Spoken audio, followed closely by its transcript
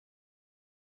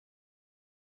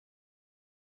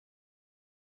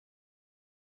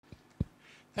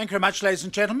Thank you very much, ladies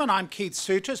and gentlemen. I'm Keith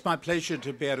Suter. It's my pleasure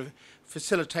to be able to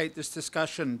facilitate this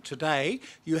discussion today.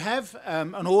 You have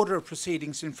an order of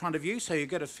proceedings in front of you, so you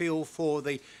get a feel for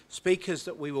the speakers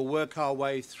that we will work our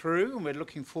way through, and we're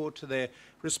looking forward to their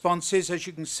responses. As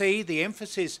you can see, the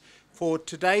emphasis for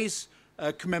today's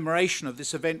commemoration of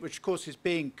this event, which of course is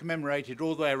being commemorated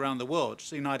all the way around the world, it's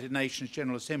the United Nations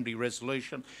General Assembly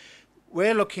resolution.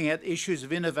 We're looking at issues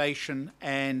of innovation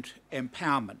and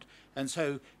empowerment. And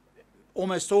so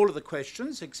almost all of the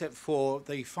questions, except for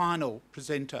the final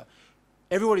presenter,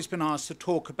 everybody's been asked to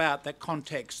talk about that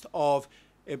context of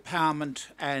empowerment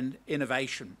and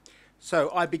innovation. So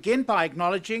I begin by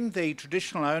acknowledging the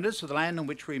traditional owners of the land on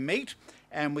which we meet,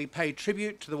 and we pay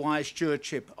tribute to the wise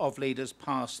stewardship of leaders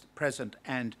past, present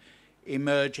and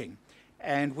emerging.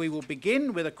 And we will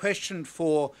begin with a question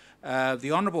for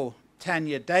the Honourable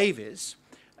Tanya Davies.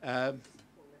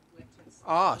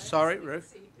 Sorry,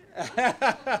 Ruth.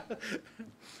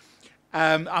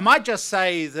 I might just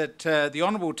say that the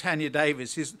Honourable Tanya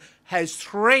Davies has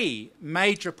three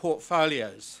major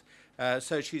portfolios.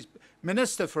 So she's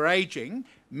Minister for Ageing,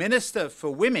 Minister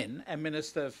for Women and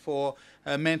Minister for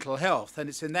Mental Health. And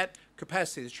it's in that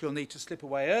capacity that she'll need to slip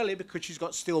away early because she's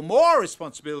got still more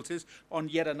responsibilities on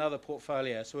yet another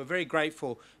portfolio. So we're very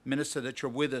grateful, Minister, that you're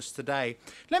with us today.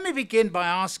 Let me begin by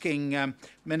asking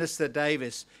Minister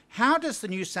Davies, how does the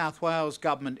New South Wales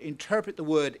government interpret the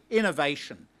word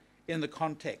innovation in the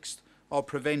context of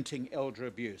preventing elder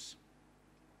abuse?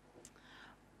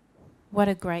 What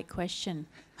a great question.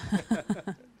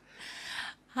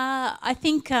 I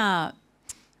think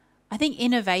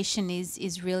innovation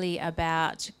is really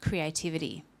about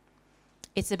creativity.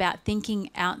 It's about thinking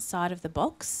outside of the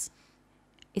box.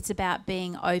 It's about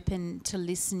being open to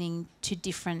listening to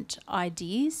different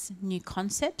ideas, new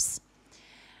concepts.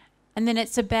 And then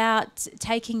it's about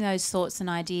taking those thoughts and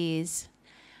ideas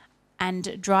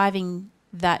and driving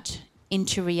that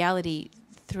into reality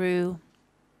through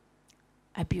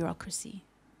a bureaucracy.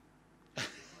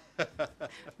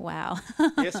 Wow.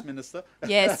 Yes, Minister.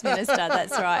 Yes, Minister,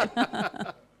 that's right.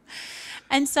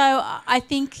 And so I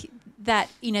think that,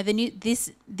 you know,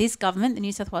 this government, the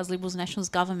New South Wales Liberals Nationals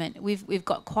government, we've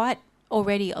got quite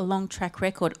already a long track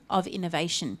record of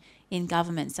innovation in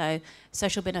government. So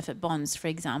social benefit bonds, for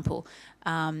example,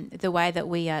 the way that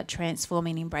we are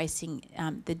transforming, embracing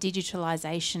the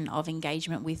digitalisation of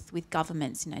engagement with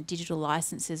governments. You know, digital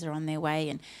licences are on their way,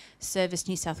 and Service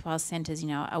New South Wales centres, you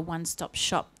know, a one-stop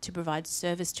shop to provide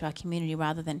service to our community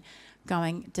rather than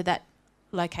going to that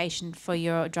location for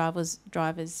your driver's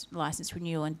licence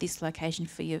renewal and this location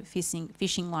for your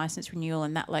fishing licence renewal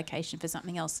and that location for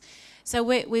something else. So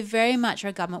we're very much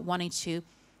our government wanting to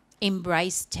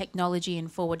embrace technology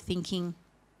and forward thinking.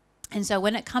 And so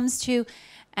when it comes to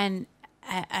a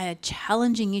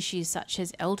challenging issue such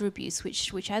as elder abuse,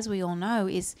 which as we all know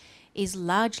is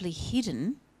largely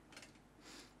hidden,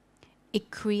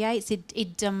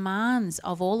 it demands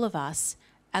of all of us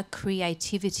a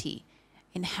creativity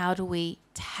in how do we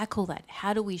tackle that,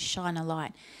 how do we shine a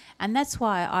light. And that's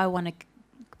why I want to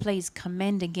please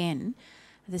commend again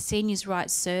the Seniors'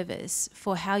 Rights Service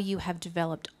for how you have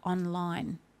developed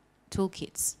online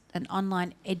toolkits and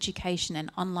online education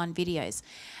and online videos.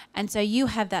 And so you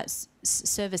have that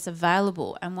service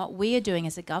available, and what we are doing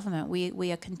as a government,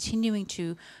 we are continuing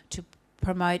to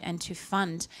promote and to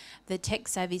fund the Tech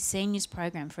Savvy Seniors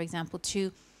program, for example.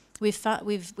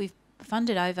 We've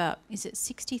funded over, is it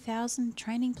 60,000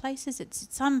 training places? It's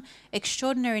some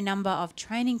extraordinary number of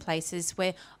training places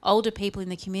where older people in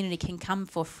the community can come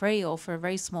for free or for a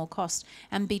very small cost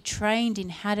and be trained in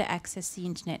how to access the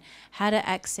internet, how to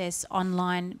access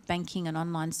online banking and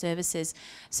online services.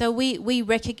 So we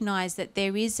recognise that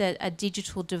there is a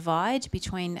digital divide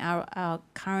between our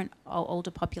current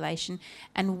older population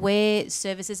and where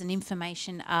services and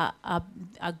information are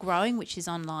growing, which is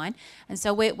online. And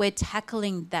so we're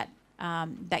tackling that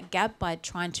gap by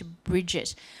trying to bridge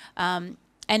it. And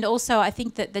also I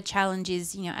think that the challenge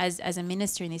is, you know, as a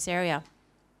minister in this area,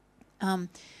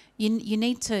 you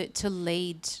need to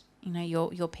lead, you know,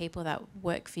 your people that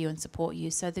work for you and support you.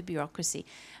 So the bureaucracy,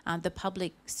 the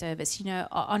public service, you know,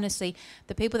 honestly,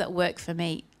 the people that work for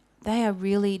me, they are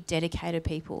really dedicated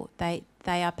people. They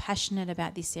are passionate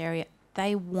about this area.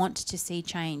 They want to see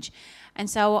change. And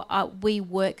so we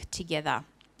work together.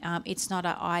 It's not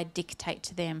I dictate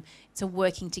to them, it's a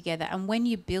working together. And when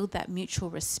you build that mutual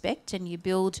respect and you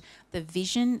build the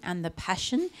vision and the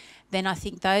passion, then I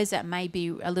think those that may be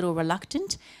a little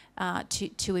reluctant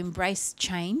to embrace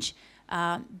change,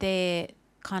 they're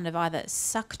kind of either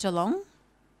sucked along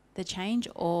the change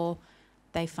or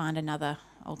they find another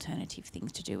alternative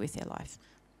things to do with their life.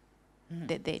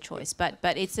 their choice. But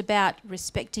it's about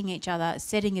respecting each other,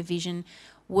 setting a vision,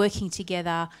 working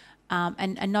together,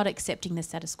 and not accepting the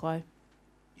status quo.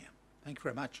 Yeah, thank you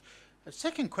very much. A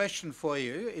second question for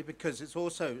you, because it's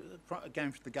also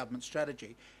going for the government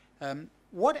strategy.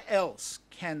 What else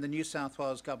can the New South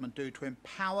Wales government do to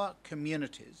empower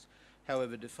communities,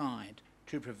 however defined,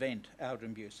 to prevent elder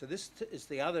abuse? So this is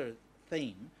the other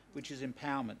theme, which is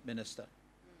empowerment, Minister.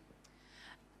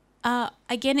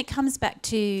 Again, it comes back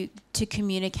to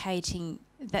communicating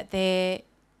that there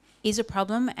is a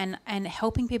problem and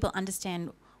helping people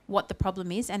understand what the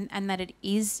problem is and that it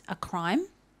is a crime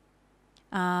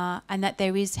and that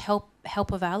there is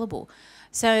help available.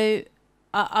 So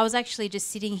I was actually just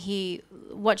sitting here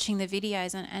watching the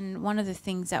videos and one of the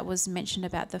things that was mentioned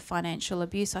about the financial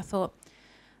abuse, I thought,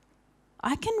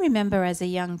 I can remember as a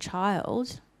young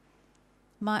child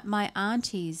my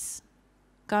aunties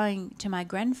going to my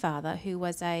grandfather, who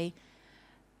was a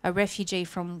refugee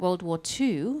from World War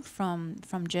II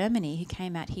from Germany, who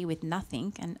came out here with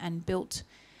nothing and built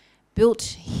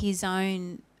his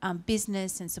own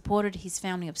business and supported his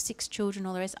family of 6 children,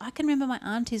 all the rest. I can remember my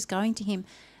aunties going to him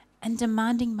and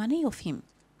demanding money off him.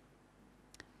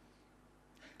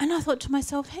 And I thought to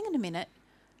myself, hang on a minute,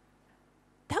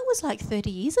 that was like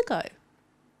 30 years ago.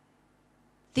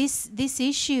 This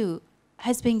issue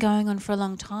has been going on for a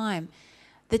long time.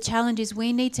 The challenge is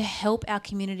we need to help our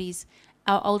communities,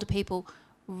 our older people,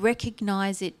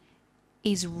 recognise it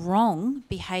is wrong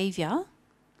behaviour,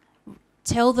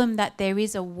 tell them that there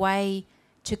is a way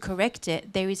to correct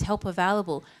it, there is help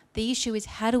available. The issue is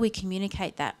how do we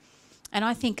communicate that? And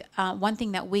I think one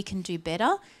thing that we can do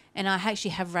better, and I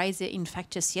actually have raised it in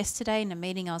fact just yesterday in a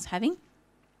meeting I was having,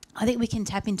 I think we can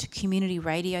tap into community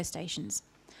radio stations.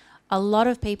 A lot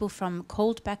of people from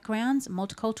CALD backgrounds,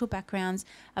 multicultural backgrounds,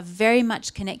 are very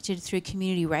much connected through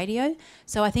community radio.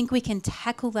 So I think we can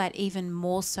tackle that even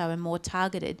more so and more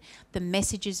targeted. The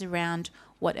messages around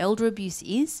what elder abuse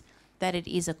is, that it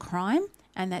is a crime,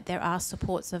 and that there are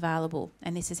supports available.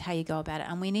 And this is how you go about it.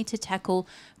 And we need to tackle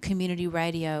community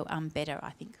radio better, I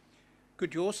think.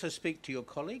 Could you also speak to your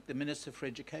colleague, the Minister for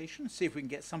Education, see if we can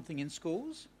get something in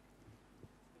schools?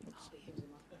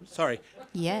 Sorry.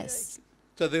 Yes.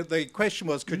 So the question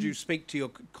was, could you speak to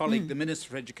your colleague, the Minister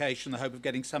for Education, in the hope of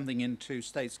getting something into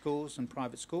state schools and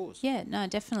private schools? Yeah, no,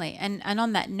 definitely. And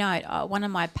on that note, one of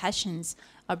my passions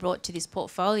I brought to this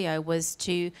portfolio was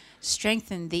to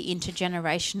strengthen the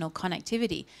intergenerational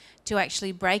connectivity, to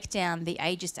actually break down the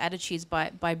ageist attitudes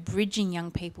by bridging young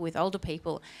people with older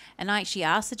people. And I actually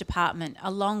asked the department,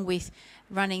 along with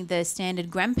running the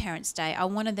standard Grandparents' Day, I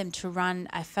wanted them to run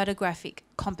a photographic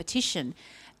competition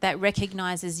that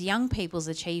recognises young people's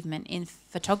achievement in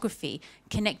photography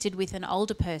connected with an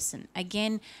older person.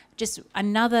 Again, just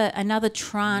another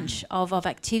tranche of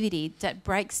activity that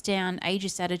breaks down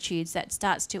ageist attitudes, that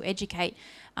starts to educate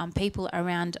people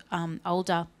around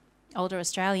older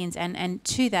Australians. And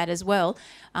to that as well,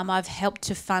 I've helped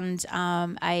to fund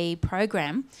a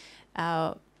program.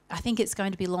 I think it's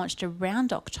going to be launched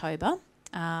around October,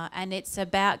 and it's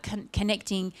about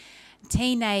connecting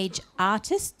teenage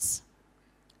artists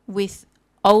with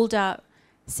older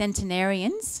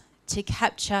centenarians to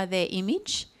capture their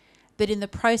image, but in the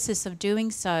process of doing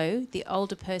so, the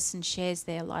older person shares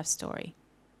their life story.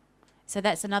 So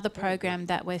that's another program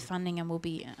that we're funding and we'll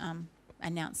be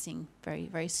announcing very,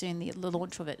 very soon, the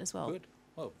launch of it as well. Good.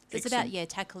 Well, it's about,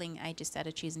 tackling ageist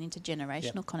attitudes and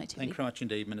intergenerational connectivity. Thank you very much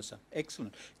indeed, Minister.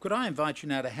 Excellent. Could I invite you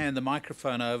now to hand the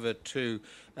microphone over to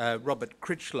Robert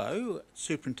Critchlow,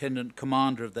 Superintendent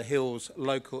Commander of the Hills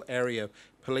Local Area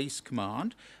Police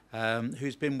Command,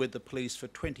 who's been with the police for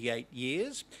 28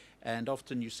 years, and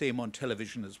often you see him on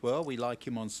television as well. We like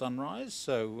him on Sunrise,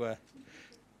 so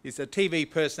he's a TV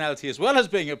personality as well as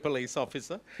being a police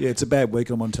officer. Yeah, it's a bad week.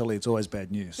 I'm on telly. It's always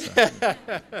bad news. So.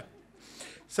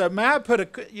 So may I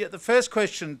put the first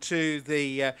question to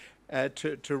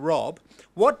to Rob?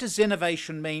 What does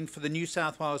innovation mean for the New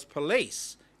South Wales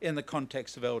Police in the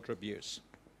context of elder abuse?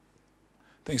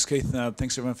 Thanks, Keith.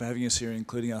 Thanks everyone for having us here and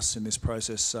including us in this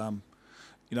process. I've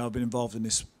been involved in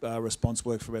this response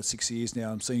work for about 6 years now.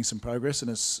 I'm seeing some progress,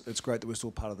 and it's great that we're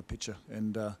still part of the picture.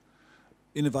 And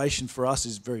innovation for us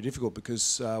is very difficult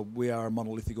because we are a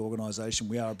monolithic organisation.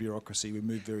 We are a bureaucracy. We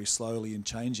move very slowly in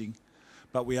changing,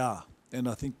 but we are. And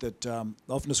I think that I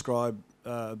often describe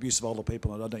abuse of older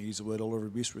people, and I don't use the word older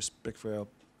abuse, respect for our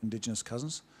Indigenous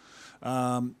cousins,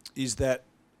 is that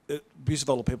abuse of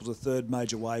older people is the third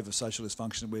major wave of social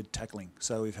dysfunction we're tackling.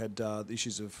 So we've had the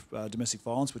issues of domestic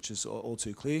violence, which is all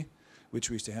too clear, which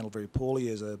we used to handle very poorly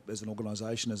as an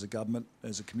organisation, as a government,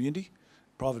 as a community.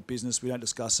 private business, we don't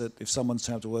discuss it. If someone's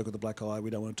turned up to work with a black eye, we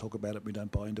don't want to talk about it, we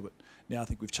don't buy into it. Now I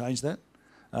think we've changed that.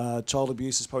 Child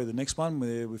abuse is probably the next one,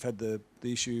 where we've had the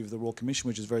issue of the Royal Commission,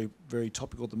 which is very, very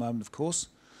topical at the moment, of course.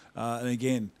 And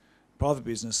again, private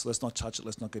business, let's not touch it,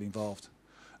 let's not get involved.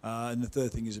 And the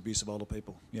third thing is abuse of older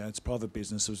people. You know, it's private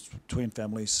business, it's between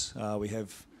families. We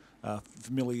have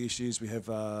familial issues, we have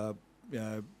you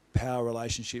know, power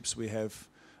relationships, we have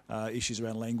issues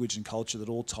around language and culture that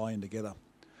all tie in together.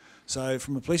 So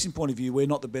from a policing point of view, we're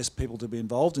not the best people to be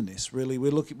involved in this. Really,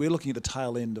 we're looking at the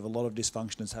tail end of a lot of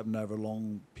dysfunction that's happened over a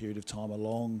long period of time, a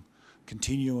long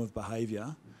continuum of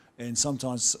behaviour. And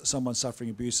sometimes someone suffering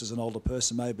abuse as an older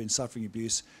person may have been suffering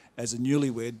abuse as a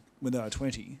newlywed when they were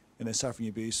 20, and they're suffering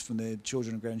abuse from their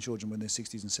children and grandchildren when they're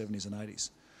 60s and 70s and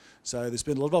 80s. So there's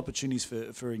been a lot of opportunities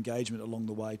for engagement along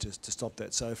the way to stop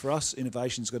that. So for us,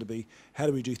 innovation's got to be, how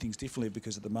do we do things differently,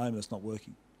 because at the moment it's not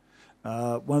working.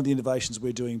 One of the innovations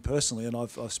we're doing personally, and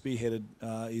I've spearheaded,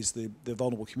 is the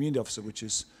Vulnerable Community Officer, which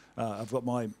is, I've got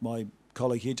my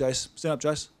colleague here, Jace. Stand up,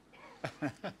 Jace.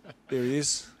 There he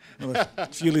is. A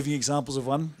few living examples of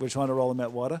one. We're trying to roll them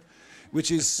out wider,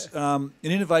 which is an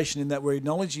innovation in that we're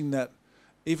acknowledging that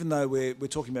even though we're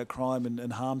talking about crime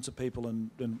and harm to people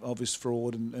and obvious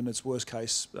fraud and its worst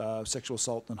case, sexual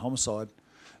assault and homicide,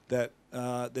 that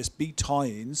there's big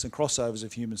tie-ins and crossovers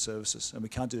of human services, and we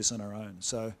can't do this on our own.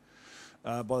 So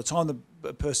by the time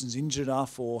the person's injured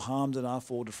enough or harmed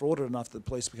enough or defrauded enough that the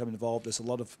police become involved, there's a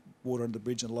lot of water under the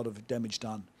bridge and a lot of damage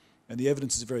done. And the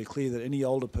evidence is very clear that any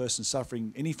older person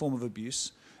suffering any form of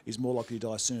abuse is more likely to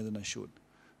die sooner than they should.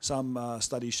 Some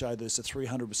studies show that it's a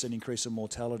 300% increase in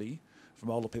mortality from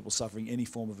older people suffering any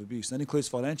form of abuse. And that includes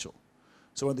financial.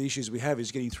 So one of the issues we have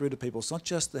is getting through to people. It's not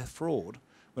just the fraud.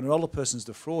 When an older person's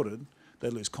defrauded, they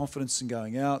lose confidence in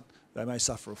going out, they may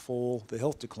suffer a fall, their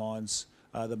health declines,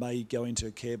 they may go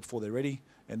into care before they're ready,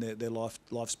 and their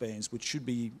lifespans, which should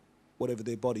be whatever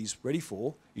their body's ready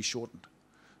for, is shortened.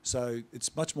 So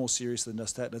it's much more serious than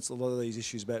just that, and it's a lot of these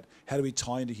issues about how do we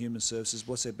tie into human services,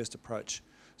 what's their best approach.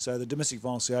 So the Domestic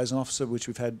Violence Liaison Officer, which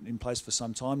we've had in place for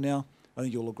some time now, I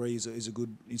think you'll agree is a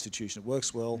good institution. It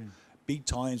works well. Big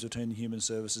tie-ins between human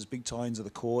services, big tie-ins of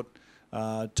the court,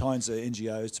 tie-ins of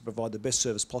NGOs to provide the best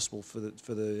service possible for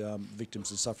the victims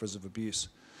and sufferers of abuse.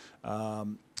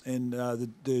 And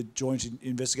the joint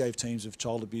investigative teams of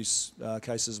child abuse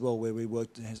cases as well, where we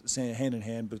worked hand in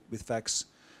hand with FACS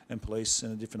and police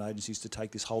and the different agencies to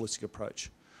take this holistic approach.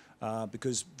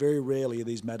 Because very rarely are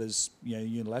these matters,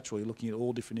 unilaterally looking at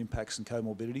all different impacts and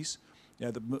comorbidities.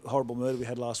 The horrible murder we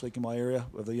had last week in my area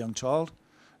of a young child,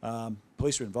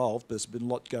 police were involved, but there's been a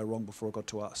lot go wrong before it got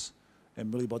to us.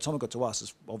 And really, by the time it got to us,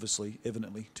 it's obviously,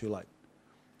 evidently, too late.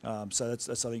 So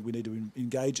that's something we need to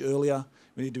engage earlier.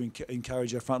 We need to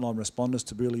encourage our frontline responders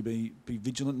to really be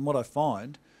vigilant. And what I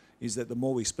find is that the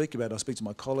more we speak about it, I speak to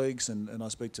my colleagues and I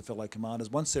speak to fellow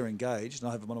commanders, once they're engaged, and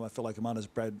I have one of my fellow commanders,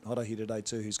 Brad Hodder, here today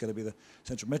too, who's going to be the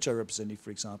Central Metro representative, for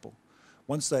example.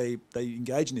 Once they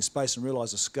engage in this space and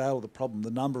realise the scale of the problem,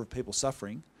 the number of people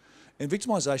suffering, and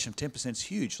victimisation of 10% is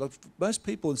huge. Like, most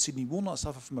people in Sydney will not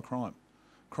suffer from a crime.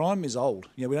 Crime is old.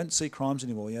 We don't see crimes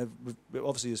anymore.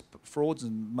 Obviously there's frauds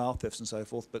and mail thefts and so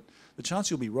forth, but the chance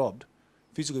you'll be robbed,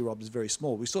 physically robbed, is very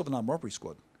small. We still have an armed robbery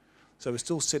squad. So we're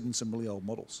still setting some really old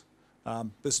models.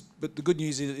 But the good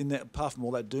news is, in that, apart from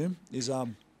all that doom, is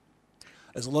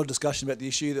there's a lot of discussion about the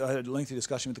issue. I had a lengthy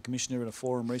discussion with the Commissioner in a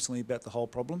forum recently about the whole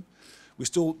problem. They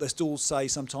still say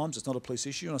sometimes it's not a police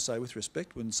issue, and I say with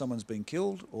respect, when someone's been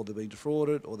killed or they're being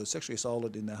defrauded or they're sexually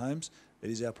assaulted in their homes,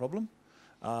 it is our problem.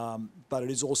 But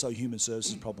it is also a human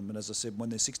services problem. And as I said, when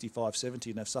they're 65, 70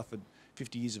 and they've suffered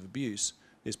 50 years of abuse,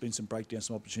 there's been some breakdowns,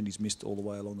 some opportunities missed all the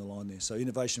way along the line there. So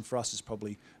innovation for us is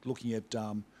probably looking at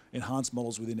enhanced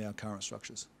models within our current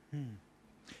structures.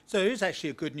 So there is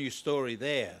actually a good news story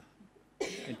there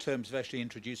in terms of actually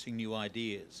introducing new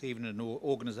ideas, even an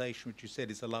organisation which you said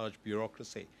is a large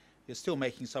bureaucracy. You're still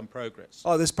making some progress.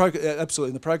 Oh, there's progress, absolutely.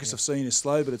 And the progress I've seen is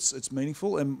slow, but it's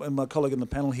meaningful. And my colleague on the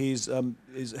panel here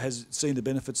has seen the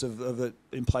benefits of it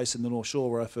in place in the North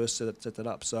Shore, where I first set that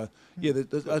up. So, yeah,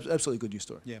 that's absolutely a good news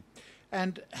story. Yeah.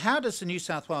 And how does the New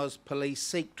South Wales Police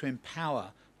seek to empower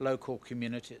local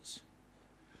communities?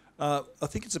 I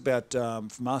think it's about,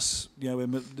 from us,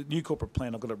 the new corporate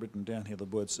plan, I've got it written down here, the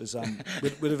words, is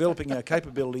we're developing our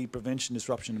capability, prevention,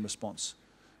 disruption and response.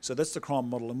 So that's the crime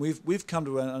model. And we've come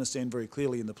to understand very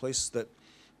clearly in the police that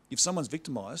if someone's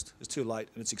victimised, it's too late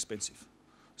and it's expensive.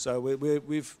 So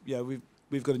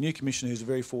we've got a new commissioner who's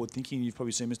very forward-thinking. You've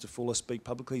probably seen Mr. Fuller speak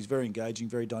publicly. He's very engaging,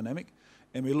 very dynamic.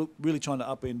 And we're really trying to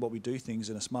upend what we do things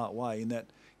in a smart way, in that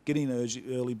getting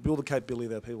early, build the capability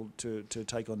of our people to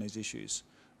take on these issues,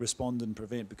 respond and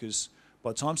prevent, because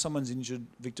By the time someone's injured,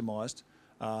 victimised,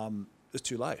 it's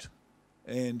too late.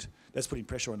 And that's putting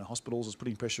pressure on the hospitals, it's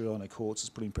putting pressure on the courts, it's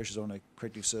putting pressures on the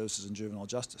corrective services and juvenile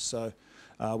justice. So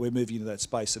we're moving into that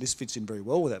space. So this fits in very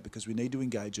well with that because we need to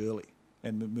engage early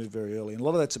and move very early. And a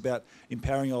lot of that's about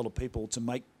empowering older people to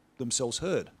make themselves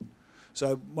heard.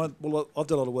 So I've done a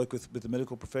lot of work with the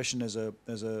medical profession as a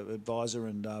advisor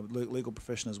and legal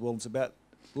profession as well. It's about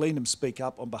letting them speak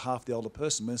up on behalf of the older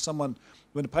person.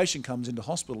 When a patient comes into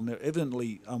hospital and they're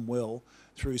evidently unwell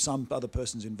through some other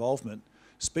person's involvement,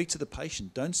 speak to the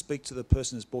patient. Don't speak to the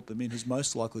person who's brought them in, who's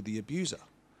most likely the abuser.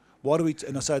 Why do we?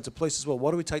 And I say it to police as well.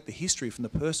 Why do we take the history from the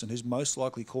person who's most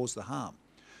likely caused the harm?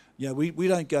 You know, we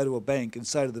don't go to a bank and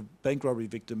say to the bank robbery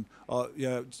victim,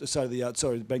 say to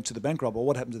the bank to the bank robber,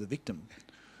 what happened to the victim?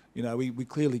 You know, we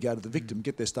clearly go to the victim,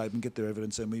 get their statement, get their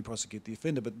evidence, and we prosecute the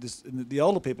offender. But the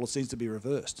older people, it seems to be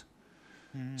reversed.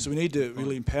 So we need to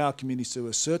really empower communities to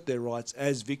assert their rights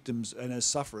as victims and as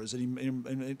sufferers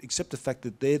and accept the fact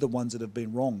that they're the ones that have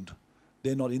been wronged.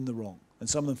 They're not in the wrong. And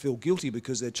some of them feel guilty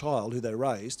because their child, who they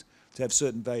raised, to have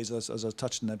certain values, as I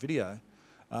touched in that video,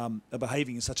 are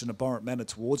behaving in such an abhorrent manner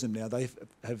towards them now. They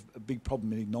have a big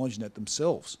problem in acknowledging that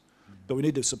themselves. But we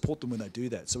need to support them when they do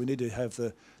that. So we need to have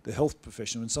the health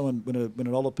profession. When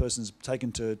an older person is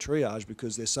taken to triage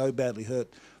because they're so badly hurt,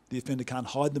 the offender can't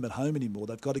hide them at home anymore.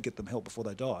 They've got to get them help before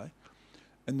they die.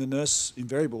 And the nurse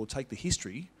invariably will take the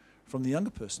history from the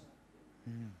younger person.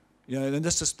 You know, and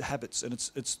that's just the habits, and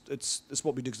it's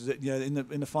what we do. You know,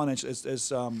 in the financial, as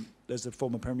the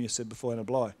former premier said before, Anna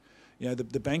Bligh, you know,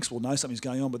 the banks will know something's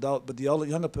going on, but the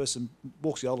younger person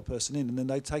walks the older person in, and then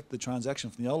they take the transaction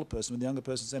from the older person when the younger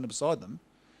person standing beside them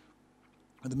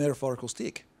with a metaphorical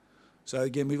stick. So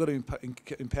again, we've got to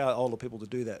empower older people to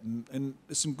do that, and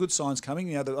there's some good signs coming.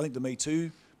 You know, I think the Me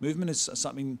Too movement is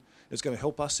something that's going to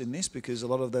help us in this because a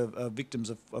lot of the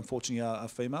victims, unfortunately, are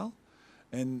female.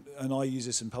 And I use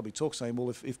this in public talk saying, well,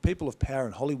 if people of power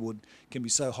in Hollywood can be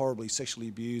so horribly sexually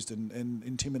abused and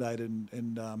intimidated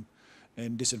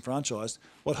and disenfranchised,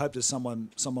 what hope does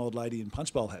some old lady in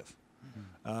Punchbowl have?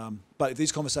 But if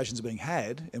these conversations are being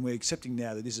had and we're accepting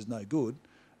now that this is no good,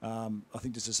 I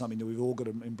think this is something that we've all got to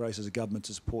embrace as a government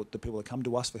to support the people that come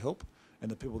to us for help and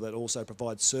the people that also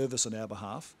provide service on our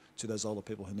behalf to those older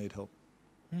people who need help.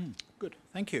 Good,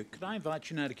 thank you. Could I invite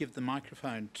you now to give the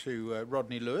microphone to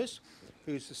Rodney Lewis,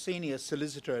 who's the senior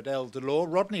solicitor at Elder Law.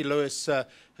 Rodney Lewis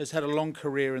has had a long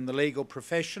career in the legal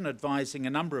profession, advising a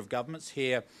number of governments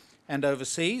here and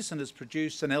overseas, and has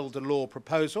produced an elder law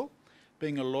proposal.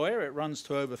 Being a lawyer, it runs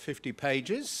to over 50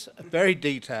 pages, very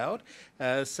detailed.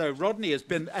 So Rodney has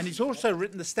been, and he's also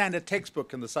written the standard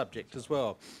textbook in the subject as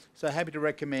well. So happy to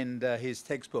recommend his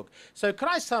textbook. So could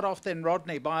I start off then,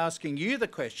 Rodney, by asking you the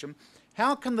question,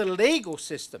 how can the legal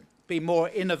system be more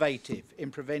innovative in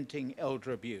preventing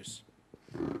elder abuse?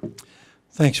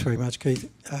 Thanks very much,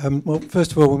 Keith. Well,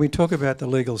 first of all, when we talk about the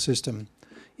legal system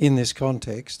in this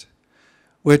context,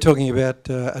 we're talking about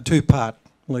a two-part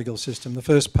legal system. The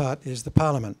first part is the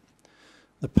Parliament.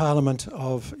 The Parliament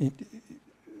of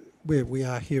where we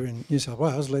are here in New South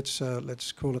Wales, let's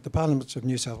call it the Parliaments of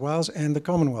New South Wales and the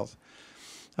Commonwealth.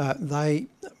 They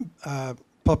are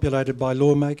populated by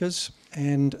lawmakers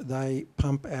and they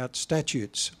pump out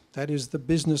statutes. That is the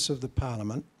business of the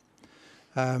Parliament.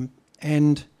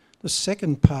 And the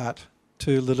second part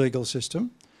to the legal system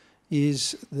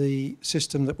is the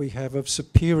system that we have of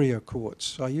superior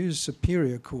courts. I use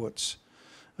superior courts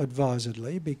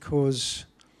advisedly because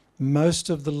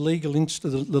most of the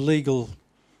legal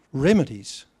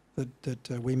remedies that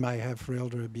we may have for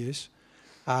elder abuse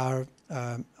are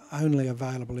only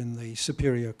available in the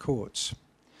superior courts.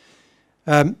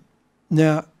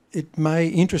 Now, it may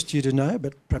interest you to know,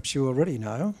 but perhaps you already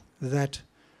know, that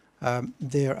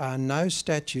there are no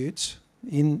statutes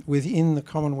within the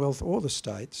Commonwealth or the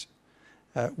states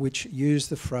which use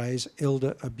the phrase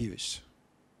elder abuse.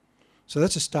 So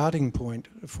that's a starting point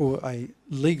for a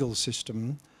legal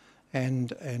system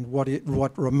and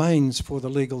what remains for the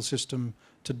legal system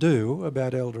to do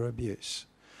about elder abuse.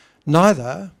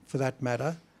 Neither, for that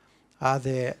matter, are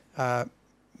there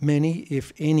many,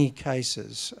 if any,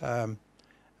 cases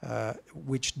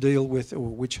which deal with or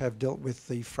which have dealt with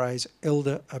the phrase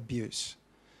elder abuse.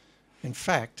 In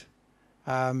fact,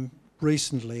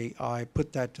 recently I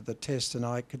put that to the test and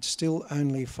I could still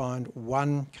only find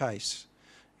one case.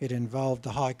 It involved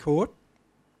the High Court,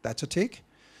 that's a tick,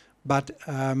 but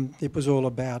it was all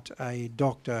about a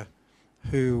doctor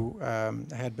who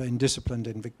had been disciplined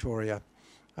in Victoria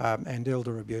and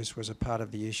elder abuse was a part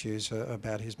of the issues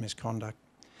about his misconduct.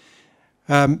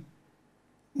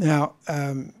 Now,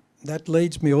 that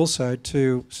leads me also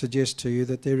to suggest to you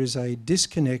that there is a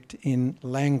disconnect in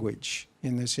language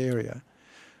in this area.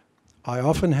 I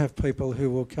often have people who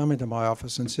will come into my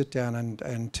office and sit down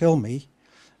and tell me,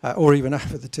 or even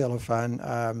over the telephone,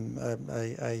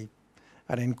 an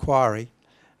inquiry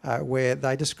where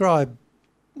they describe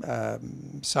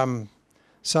some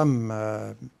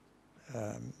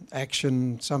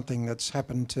action, something that's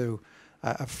happened to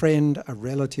a friend, a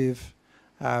relative,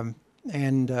 and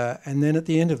then at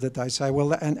the end of it they say,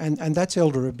 well, and that's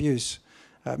elder abuse,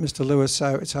 Mr. Lewis,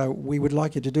 so we would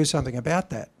like you to do something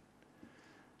about that.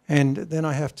 And then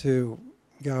I have to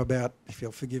go about, if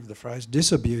you'll forgive the phrase,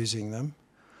 disabusing them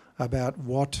about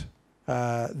what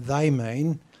they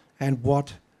mean and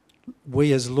what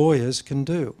we as lawyers can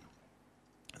do.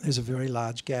 There's a very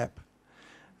large gap.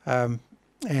 And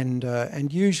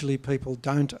usually people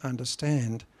don't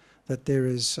understand that there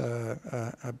is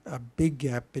a big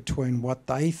gap between what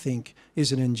they think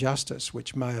is an injustice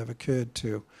which may have occurred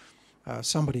to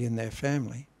somebody in their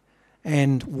family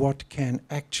and what can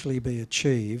actually be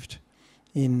achieved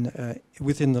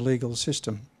within the legal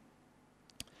system.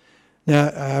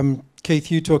 Now,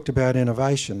 Keith, you talked about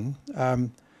innovation,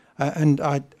 and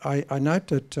I note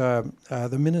that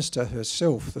the Minister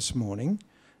herself this morning,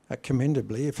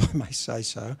 commendably, if I may say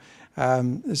so,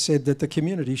 said that the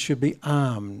community should be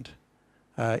armed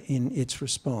in its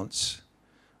response.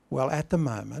 Well, at the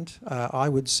moment, I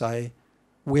would say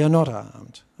we are not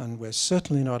armed, and we're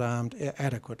certainly not armed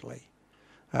adequately.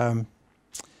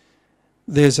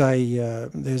 There's a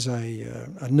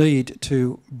need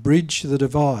to bridge the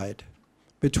divide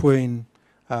between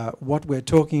what we're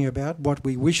talking about, what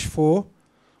we wish for,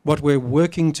 what we're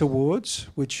working towards,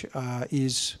 which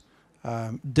is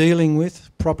dealing with,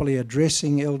 properly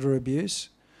addressing elder abuse,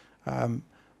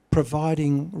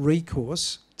 providing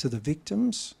recourse to the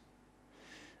victims,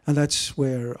 and that's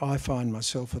where I find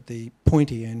myself at the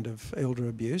pointy end of elder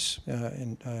abuse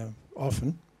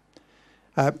often.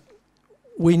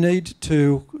 We need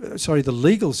to, the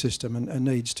legal system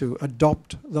needs to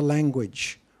adopt the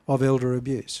language of elder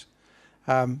abuse.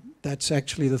 That's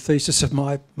actually the thesis of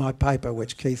my paper,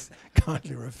 which Keith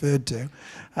kindly referred to,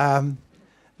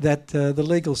 that the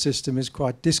legal system is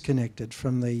quite disconnected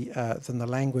from the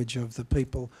language of the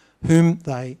people whom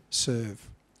they serve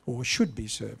or should be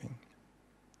serving.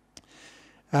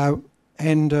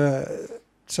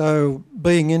 So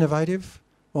being innovative,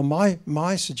 well,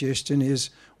 my suggestion is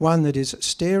one that is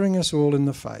staring us all in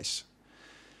the face.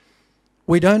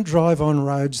 We don't drive on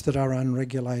roads that are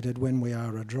unregulated when we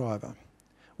are a driver.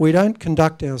 We don't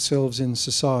conduct ourselves in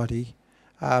society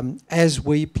as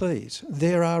we please.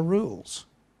 There are rules,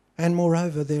 and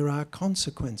moreover, there are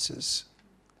consequences.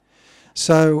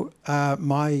 So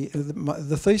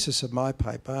the thesis of my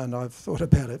paper, and I've thought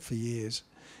about it for years,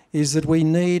 is that we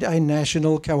need a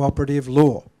national cooperative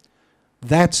law.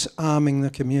 That's arming the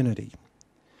community.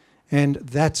 And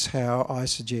that's how I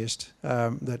suggest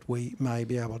that we may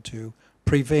be able to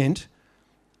prevent,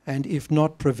 and if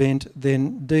not prevent,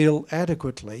 then deal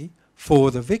adequately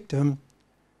for the victim,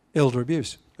 elder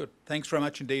abuse. Good. Thanks very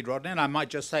much indeed, Rodney. And I might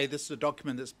just say this is a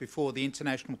document that's before the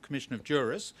International Commission of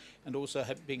Jurists and also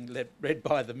being read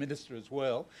by the Minister as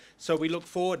well. So we look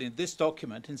forward in this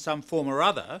document in some form or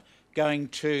other going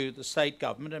to the state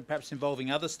government and perhaps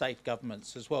involving other state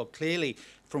governments as well. Clearly,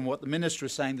 from what the Minister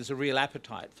is saying, there's a real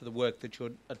appetite for the work that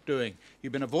you're doing.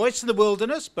 You've been a voice in the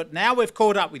wilderness, but now we've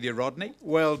caught up with you, Rodney.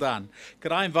 Well done.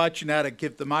 Could I invite you now to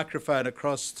give the microphone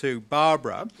across to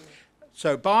Barbara?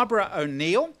 So Barbara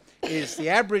O'Neill is the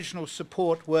Aboriginal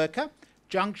support worker,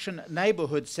 Junction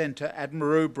Neighbourhood Centre at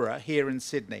Maroubra here in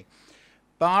Sydney.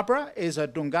 Barbara is a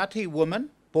Dunghutti woman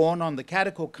born on the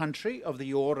Cadical country of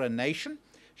the Eora Nation.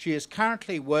 She is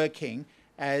currently working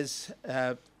as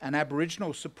an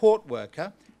Aboriginal support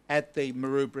worker at the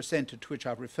Maroubra Centre, to which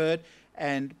I've referred,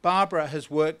 and Barbara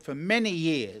has worked for many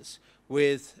years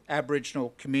with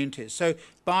Aboriginal communities. So,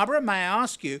 Barbara, may I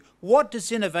ask you, what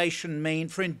does innovation mean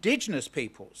for Indigenous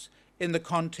peoples in the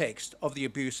context of the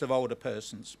abuse of older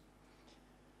persons?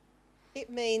 It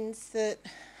means that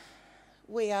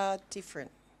we are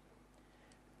different.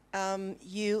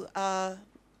 You are,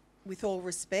 with all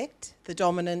respect, the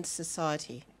dominant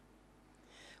society.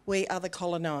 We are the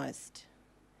colonised.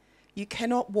 You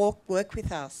cannot work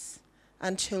with us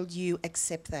until you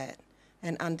accept that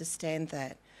and understand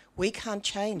that. We can't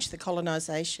change the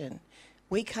colonisation.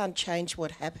 We can't change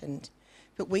what happened,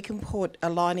 but we can put a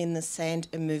line in the sand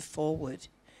and move forward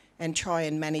and try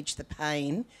and manage the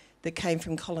pain that came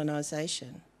from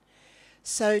colonisation.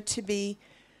 So to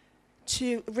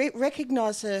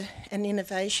recognise an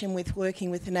innovation with working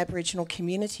with an Aboriginal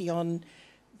community on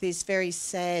this very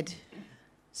sad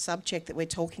subject that we're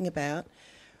talking about,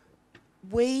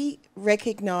 we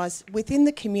recognise within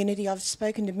the community, I've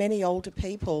spoken to many older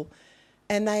people,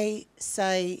 and they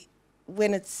say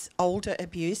when it's older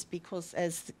abuse, because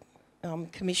as the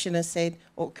Commissioner said,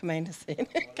 or Commander said,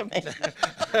 Commander.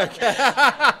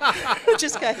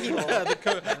 Just go here.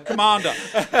 Commander.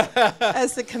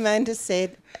 As the Commander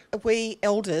said, we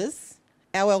elders,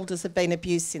 our elders have been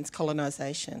abused since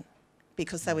colonisation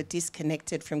because they were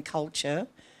disconnected from culture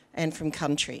and from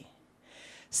country.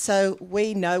 So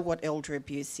we know what elder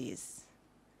abuse is.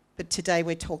 But today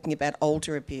we're talking about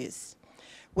older abuse.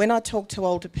 When I talk to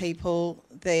older people,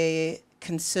 their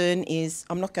concern is,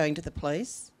 I'm not going to the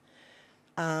police.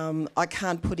 I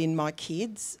can't put in my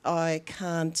kids. I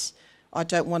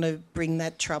don't want to bring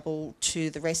that trouble to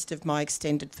the rest of my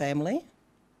extended family.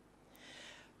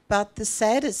 But the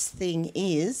saddest thing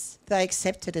is they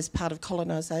accept it as part of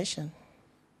colonisation.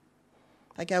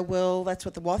 They go, well, that's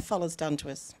what the white fella's done to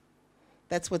us.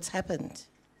 That's what's happened.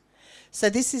 So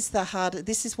this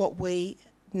is what we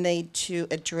need to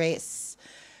address.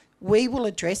 We will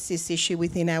address this issue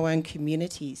within our own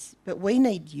communities, but we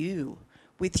need you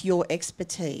with your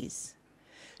expertise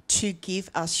to give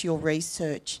us your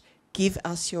research, give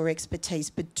us your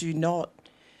expertise, but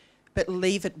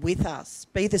leave it with us.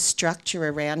 Be the structure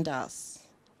around us.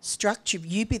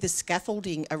 You be the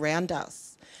scaffolding around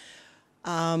us.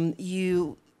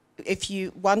 It'll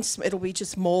be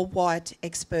just more white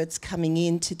experts coming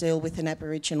in to deal with an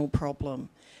Aboriginal problem.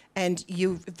 And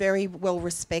you're very well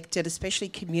respected, especially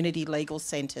community legal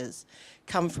centres,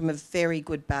 come from a very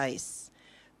good base.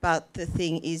 But the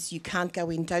thing is, you can't go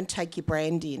in, don't take your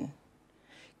brand in.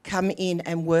 Come in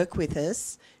and work with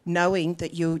us, knowing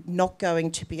that you're not going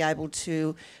to be able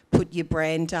to put your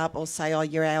brand up or say, oh,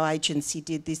 our agency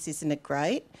did this, isn't it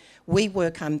great? We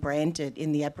work unbranded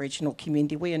in the Aboriginal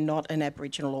community. We are not an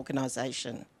Aboriginal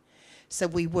organisation. So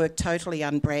we work totally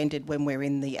unbranded when we're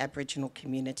in the Aboriginal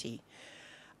community.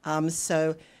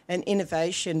 So an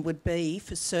innovation would be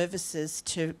for services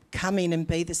to come in and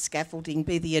be the scaffolding,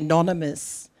 be the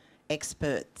anonymous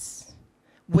experts.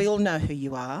 We'll know who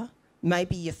you are.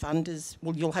 Maybe your funders,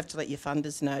 well, you'll have to let your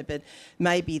funders know, but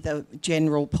maybe the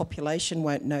general population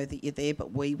won't know that you're there,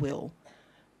 but we will.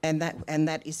 And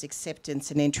that is acceptance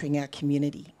and entering our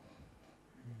community.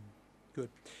 Good.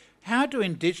 How do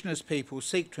Indigenous people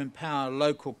seek to empower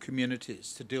local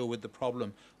communities to deal with the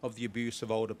problem of the abuse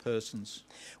of older persons?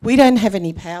 We don't have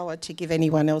any power to give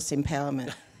anyone else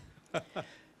empowerment.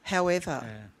 However,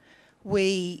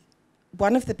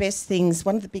 one of the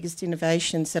biggest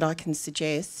innovations that I can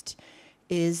suggest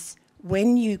is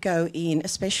when you go in,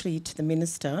 especially to the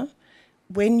Minister,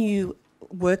 when you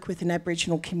work with an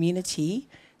Aboriginal community,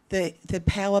 the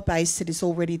power base that is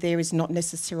already there is not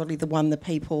necessarily the one the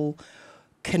people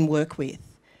can work with.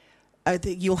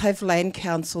 You'll have land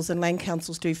councils, and land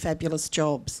councils do fabulous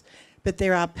jobs, but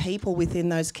there are people within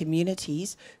those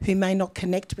communities who may not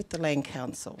connect with the land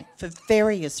council for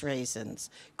various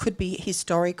reasons. Could be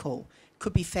historical,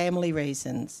 could be family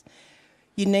reasons.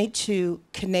 You need to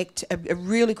connect. A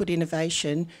really good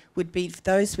innovation would be for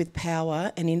those with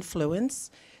power and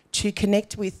influence to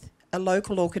connect with a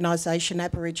local organisation,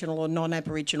 Aboriginal or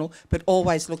non-Aboriginal, but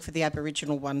always look for the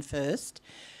Aboriginal one first.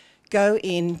 Go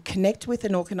in, connect with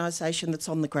an organisation that's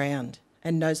on the ground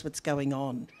and knows what's going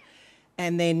on,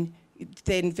 and then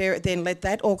let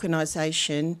that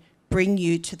organisation bring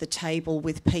you to the table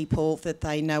with people that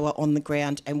they know are on the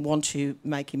ground and want to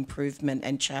make improvement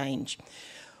and change.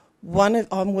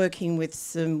 I'm working with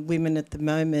some women at the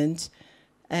moment,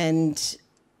 and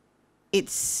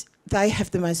they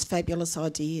have the most fabulous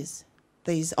ideas,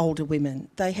 these older women.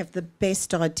 They have the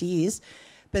best ideas,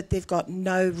 but they've got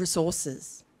no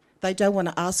resources. They don't want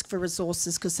to ask for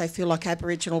resources because they feel like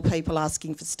Aboriginal people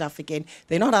asking for stuff again.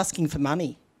 They're not asking for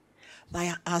money. They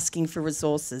are asking for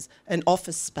resources, an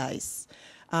office space,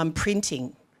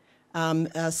 printing,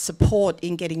 support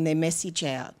in getting their message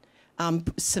out,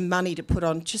 some money to put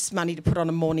on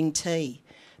a morning tea.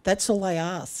 That's all they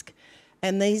ask.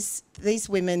 And these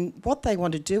women, what they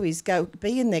want to do is go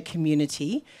be in their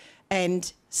community,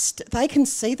 and they can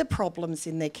see the problems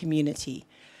in their community.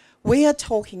 We are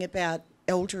talking about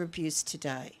elder abuse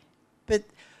today, but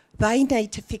they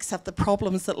need to fix up the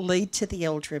problems that lead to the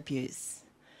elder abuse.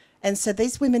 And so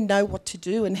these women know what to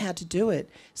do and how to do it.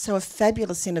 So a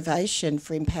fabulous innovation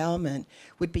for empowerment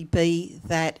would be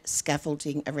that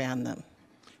scaffolding around them.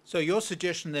 So your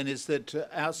suggestion then is that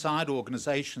outside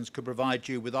organisations could provide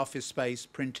you with office space,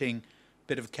 printing,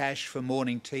 bit of cash for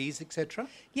morning teas, etc.?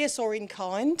 Yes, or in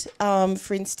kind.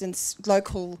 For instance,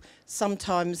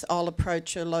 sometimes I'll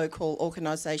approach a local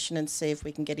organisation and see if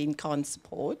we can get in-kind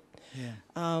support.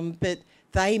 Yeah. But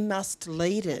They must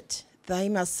lead it. They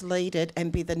must lead it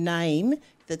and be the name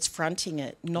that's fronting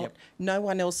it, not no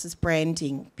one else's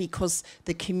branding, because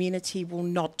the community will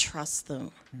not trust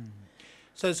them.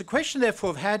 So there's a question,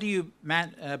 therefore, of how do you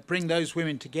bring those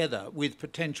women together with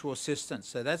potential assistance?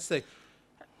 So that's the.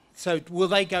 So will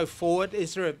they go forward?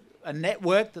 Is there a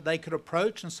network that they could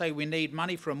approach and say, we need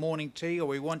money for a morning tea, or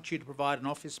we want you to provide an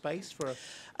office space for a...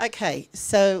 Okay,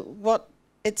 so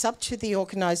it's up to the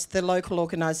local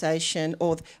organisation,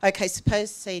 or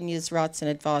suppose Seniors Rights and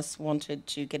Advice wanted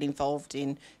to get involved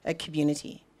in a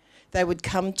community. They would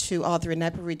come to either an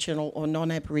Aboriginal or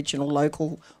non-Aboriginal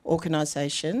local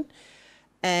organisation,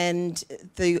 and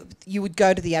you would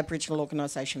go to the Aboriginal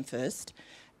organisation first,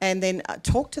 and then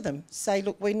talk to them. Say,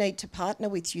 look, we need to partner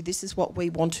with you. This is what we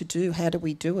want to do. How do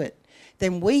we do it?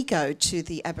 Then we go to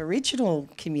the Aboriginal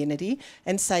community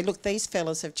and say, look, these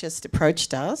fellas have just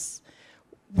approached us.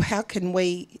 How can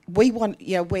we're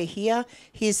here,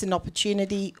 here's an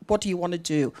opportunity, what do you want to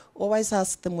do? Always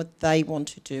ask them what they want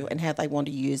to do and how they want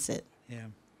to use it. Yeah,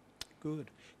 good.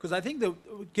 Because I think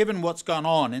that given what's gone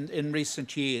on in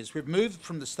recent years, we've moved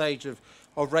from the stage of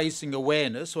raising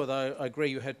awareness, although I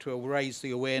agree you had to raise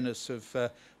the awareness of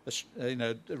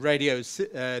radio's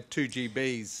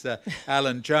 2GB's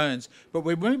Alan Jones, but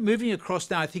we're moving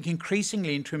across now, I think,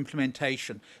 increasingly into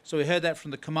implementation. So we heard that from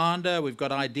the Commander, we've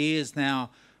got ideas now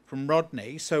from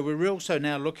Rodney, so we're also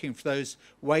now looking for those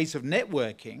ways of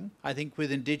networking, I think, with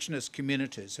Indigenous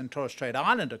communities and Torres Strait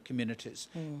Islander communities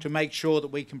to make sure that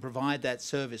we can provide that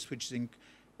service which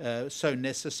is so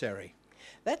necessary.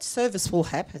 That service will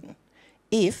happen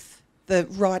if the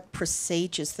right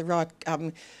procedures, the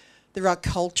right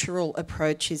cultural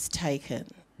approach is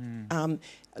taken.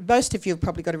 Most of you have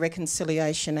probably got a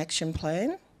reconciliation action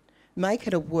plan. Make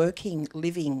it a working,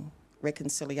 living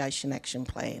reconciliation action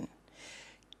plan.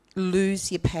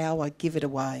 Lose your power, give it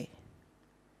away.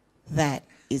 That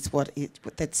is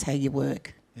that's how you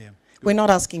work. Yeah. We're not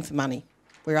asking for money.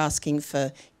 We're asking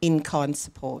for in-kind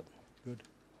support. Good.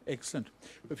 Excellent.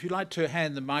 If you'd like to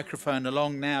hand the microphone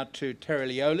along now to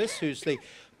Terrie Leoleos, who's the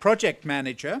project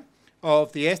manager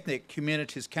of the Ethnic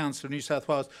Communities Council of New South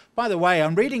Wales. By the way,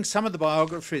 I'm reading some of the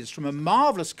biographies from a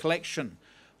marvellous collection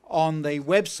on the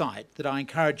website that I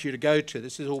encourage you to go to.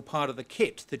 This is all part of the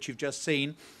kit that you've just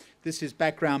seen. This is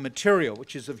background material,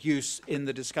 which is of use in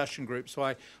the discussion group.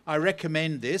 So I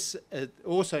recommend this. It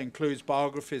also includes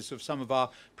biographies of some of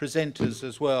our presenters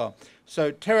as well.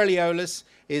 So Terrie Leoleos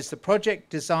is the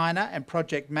project designer and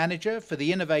project manager for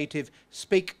the innovative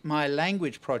Speak My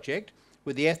Language project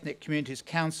with the Ethnic Communities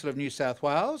Council of New South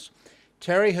Wales.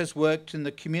 Terrie has worked in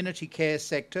the community care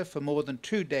sector for more than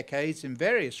 2 decades in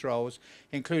various roles,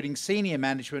 including senior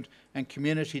management and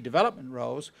community development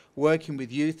roles, working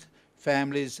with youth,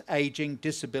 families, ageing,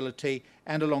 disability,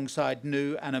 and alongside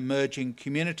new and emerging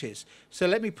communities. So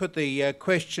let me put the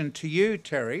question to you,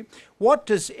 Terrie. What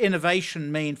does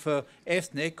innovation mean for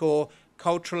ethnic or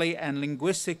culturally and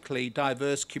linguistically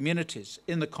diverse communities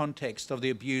in the context of the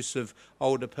abuse of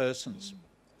older persons?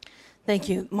 Thank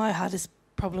you. My hardest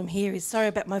problem here is, sorry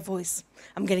about my voice,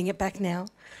 I'm getting it back now.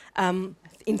 In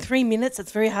 3 minutes,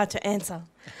 it's very hard to answer.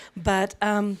 But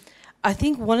I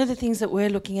think one of the things that we're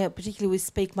looking at, particularly with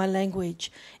Speak My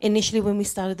Language, initially when we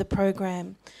started the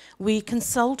program, we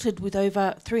consulted with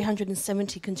over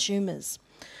 370 consumers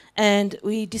and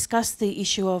we discussed the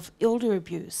issue of elder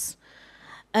abuse.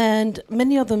 And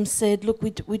many of them said, look,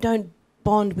 we don't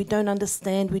bond, we don't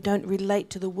understand, we don't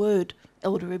relate to the word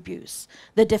elder abuse.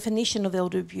 The definition of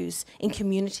elder abuse in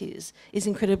communities is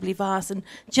incredibly vast, and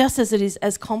just as it is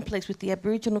as complex with the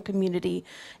Aboriginal community,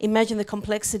 imagine the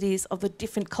complexities of the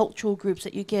different cultural groups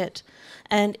that you get,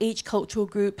 and each cultural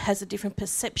group has a different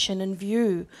perception and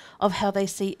view of how they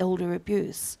see elder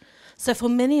abuse. So for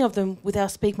many of them, with our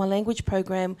Speak My Language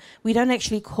program, we don't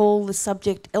actually call the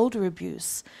subject elder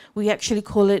abuse. We actually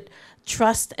call it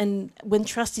trust, and when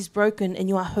trust is broken and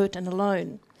you are hurt and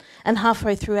alone. And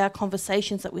halfway through our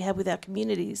conversations that we have with our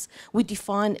communities, we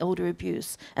define elder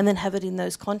abuse and then have it in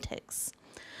those contexts.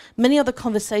 Many of the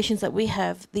conversations that we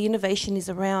have, the innovation is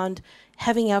around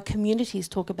having our communities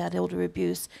talk about elder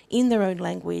abuse in their own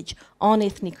language on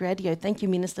ethnic radio. Thank you,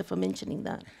 Minister, for mentioning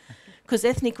that. Because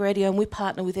ethnic radio, and we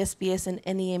partner with SBS and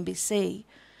NEMBC,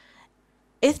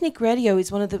 ethnic radio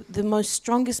is one of the most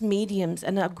strongest mediums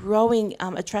and a growing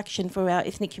attraction for our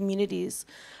ethnic communities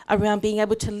around being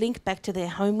able to link back to their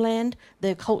homeland,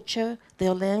 their culture,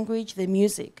 their language, their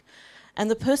music. And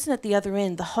the person at the other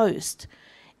end, the host,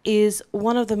 is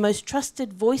one of the most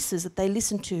trusted voices that they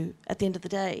listen to at the end of the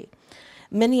day.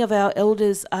 Many of our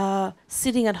elders are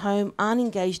sitting at home,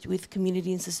 unengaged with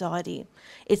community and society.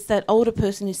 It's that older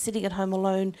person who's sitting at home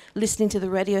alone, listening to the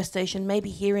radio station, maybe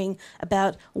hearing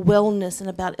about wellness and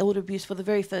about elder abuse for the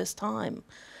very first time.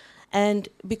 And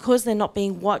because they're not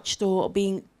being watched or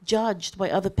being judged by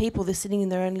other people, they're sitting in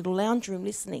their own little lounge room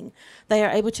listening. They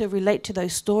are able to relate to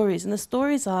those stories, and the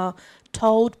stories are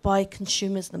told by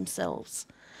consumers themselves.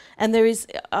 And there is,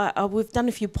 we've done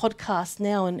a few podcasts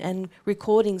now and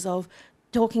recordings of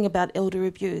talking about elder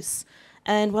abuse.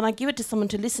 And when I give it to someone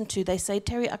to listen to, they say,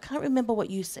 Terrie, I can't remember what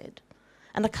you said.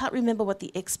 And I can't remember what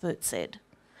the expert said.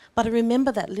 But I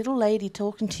remember that little lady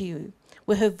talking to you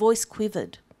where her voice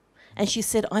quivered. And she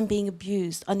said, I'm being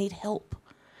abused, I need help.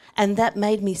 And that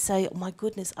made me say, oh my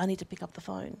goodness, I need to pick up the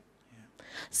phone. Yeah.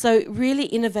 So really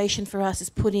innovation for us is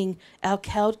putting our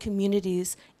cowed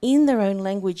communities in their own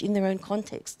language, in their own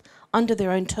context, under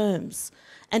their own terms,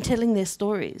 and telling their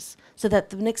stories so that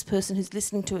the next person who's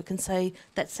listening to it can say,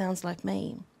 that sounds like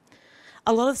me.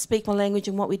 A lot of Speak My Language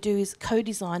and what we do is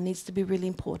co-design needs to be really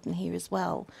important here as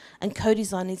well. And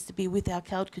co-design needs to be with our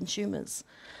cloud consumers.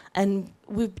 And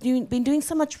we've been doing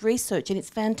so much research, and it's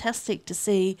fantastic to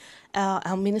see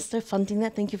our minister funding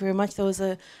that. Thank you very much. There was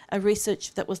a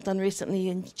research that was done recently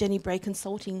in Jenny Bray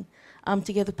Consulting,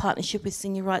 together partnership with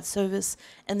Senior Rights Service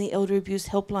and the Elder Abuse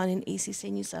Helpline in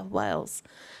ECC New South Wales.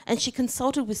 And she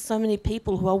consulted with so many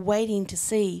people who are waiting to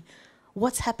see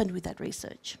what's happened with that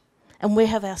research and where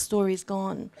have our stories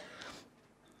gone.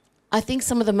 I think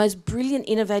some of the most brilliant,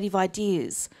 innovative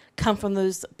ideas come from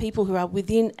those people who are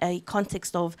within a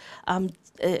context of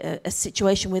a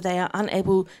situation where they are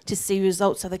unable to see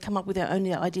results, so they come up with their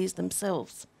own ideas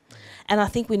themselves. And I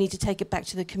think we need to take it back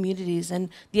to the communities, and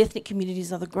the ethnic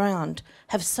communities of the ground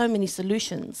have so many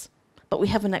solutions, but we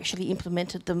haven't actually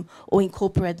implemented them or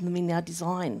incorporated them in our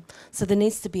design. So there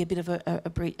needs to be a bit of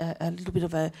a little bit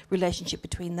of a relationship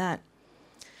between that.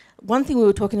 One thing we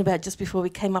were talking about just before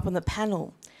we came up on the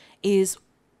panel is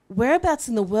whereabouts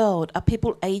in the world are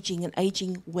people ageing and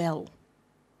ageing well?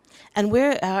 And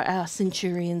where are our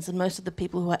centurions and most of the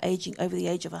people who are ageing over the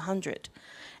age of 100?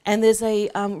 And there's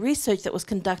a research that was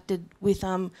conducted with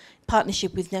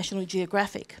partnership with National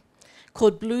Geographic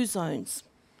called Blue Zones.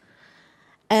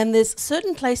 And there's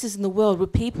certain places in the world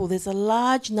where there's a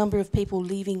large number of people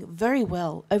living very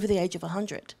well over the age of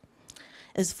 100.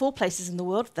 There's 4 places in the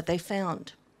world that they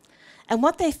found. And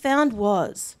what they found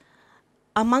was,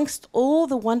 amongst all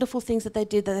the wonderful things that they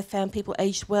did that they found people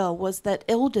aged well, was that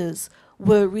elders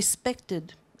were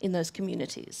respected in those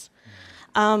communities.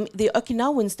 The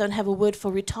Okinawans don't have a word for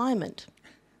retirement.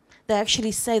 They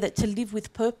actually say that to live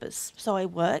with purpose. So I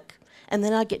work, and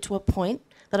then I get to a point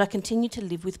that I continue to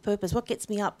live with purpose. What gets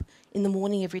me up in the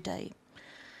morning every day?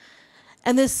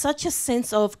 And there's such a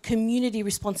sense of community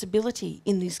responsibility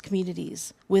in these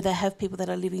communities where they have people that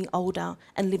are living older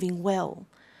and living well.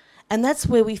 And that's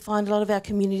where we find a lot of our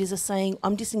communities are saying,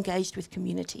 I'm disengaged with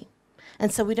community.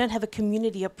 And so we don't have a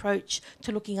community approach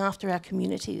to looking after our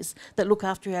communities that look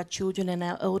after our children and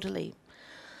our elderly.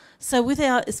 So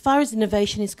as far as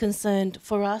innovation is concerned,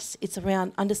 for us, it's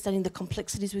around understanding the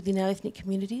complexities within our ethnic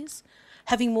communities,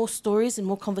 having more stories and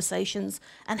more conversations,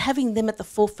 and having them at the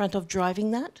forefront of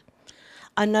driving that.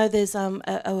 I know there's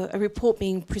a report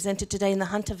being presented today in the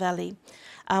Hunter Valley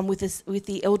with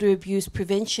the elder abuse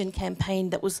prevention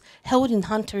campaign that was held in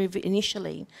Hunter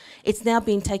initially. It's now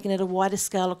being taken at a wider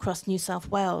scale across New South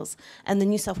Wales, and the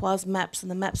New South Wales maps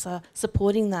and the maps are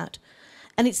supporting that.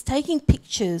 And it's taking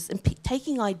pictures and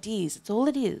taking ideas, it's all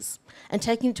it is, and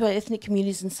taking it to our ethnic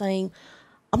communities and saying,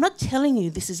 I'm not telling you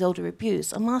this is elder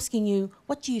abuse, I'm asking you,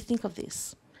 what do you think of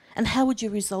this? And how would you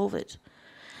resolve it?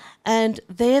 And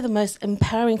they're the most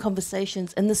empowering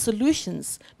conversations, and the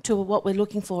solutions to what we're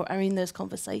looking for are in those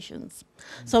conversations.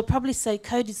 So I'd probably say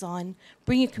co-design,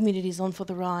 bring your communities on for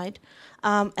the ride,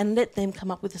 and let them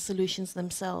come up with the solutions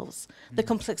themselves. The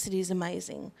complexity is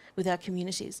amazing with our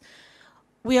communities.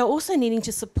 We are also needing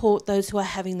to support those who are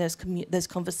having those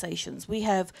conversations. We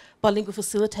have bilingual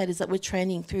facilitators that we're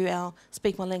training through our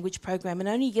Speak My Language program, and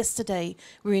only yesterday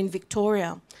we were in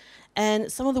Victoria,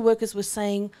 and some of the workers were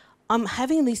saying, I'm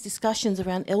having these discussions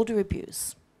around elder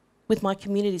abuse with my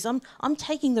communities. I'm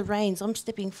taking the reins, I'm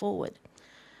stepping forward.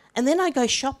 And then I go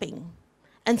shopping,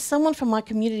 and someone from my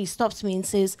community stops me and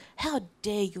says, how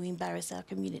dare you embarrass our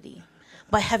community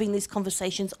by having these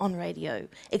conversations on radio,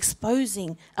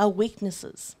 exposing our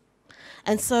weaknesses.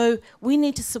 And so we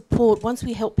need to support, once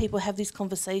we help people have these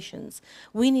conversations,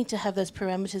 we need to have those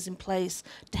parameters in place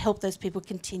to help those people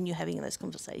continue having those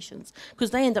conversations,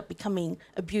 because they end up becoming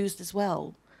abused as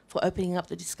well for opening up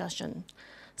the discussion.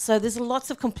 So there's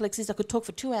lots of complexities. I could talk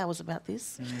for 2 hours about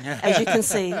this, as you can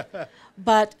see.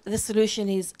 But the solution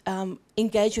is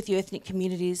engage with your ethnic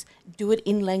communities, do it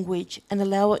in language, and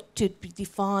allow it to be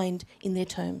defined in their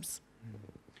terms.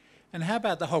 And how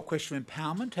about the whole question of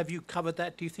empowerment? Have you covered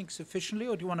that, do you think, sufficiently,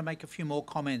 or do you want to make a few more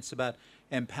comments about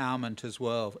empowerment as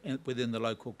well within the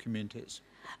local communities?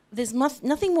 There's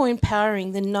nothing more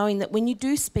empowering than knowing that when you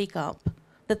do speak up,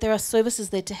 that there are services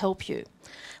there to help you.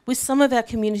 With some of our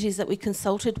communities that we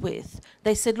consulted with,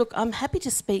 they said, look, I'm happy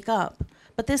to speak up,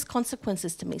 but there's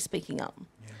consequences to me speaking up.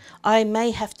 Yeah. I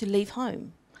may have to leave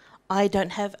home. I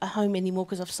don't have a home anymore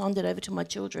because I've signed it over to my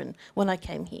children when I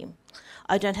came here.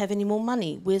 I don't have any more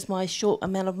money. Where's my short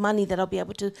amount of money that I'll be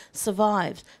able to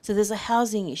survive? So there's a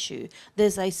housing issue.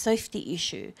 There's a safety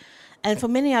issue. And for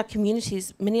many of our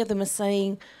communities, many of them are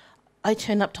saying, I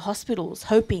turn up to hospitals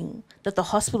hoping that the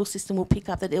hospital system will pick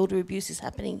up that elder abuse is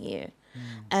happening here.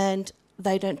 And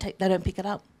they don't pick it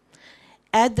up.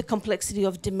 Add the complexity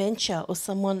of dementia or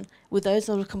someone with those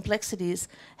sort of complexities,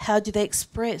 how do they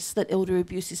express that elder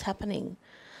abuse is happening?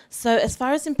 So as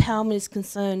far as empowerment is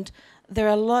concerned, there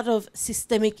are a lot of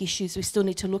systemic issues we still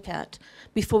need to look at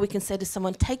before we can say to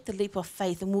someone, take the leap of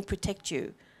faith and we'll protect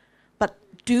you. But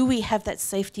do we have that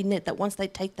safety net that once they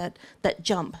take that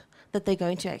jump, that they're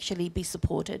going to actually be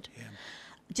supported? Yeah.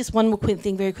 Just one more quick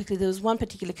thing very quickly. There was one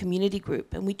particular community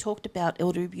group and we talked about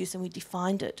elder abuse and we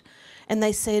defined it. And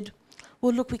they said,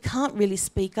 well, look, we can't really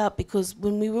speak up because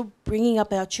when we were bringing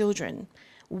up our children,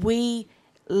 we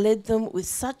led them with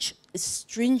such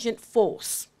stringent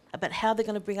force about how they're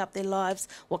going to bring up their lives,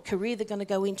 what career they're going to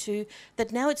go into,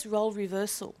 that now it's role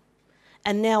reversal.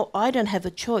 And now I don't have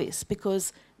a choice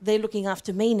because they're looking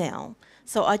after me now.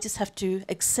 So I just have to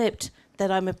accept that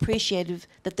I'm appreciative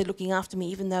that they're looking after me,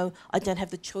 even though I don't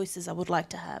have the choices I would like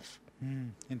to have.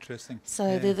 Interesting.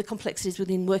 So they're the complexities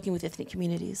within working with ethnic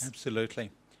communities.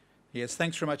 Absolutely. Yes,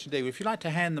 thanks very much indeed. If you'd like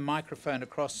to hand the microphone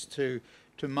across to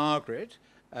Margaret.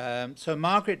 So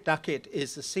Margaret Duckett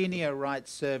is the Senior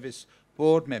Rights Service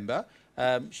Board Member.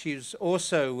 She's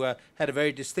also had a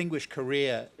very distinguished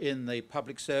career in the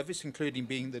public service, including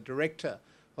being the Director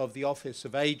of the Office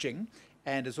of Ageing,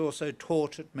 and has also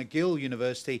taught at McGill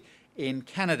University in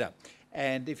Canada.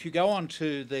 And if you go on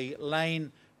to the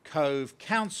Lane Cove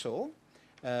Council,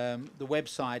 the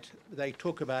website, they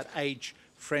talk about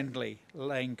age-friendly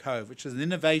Lane Cove, which is an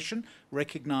innovation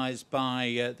recognised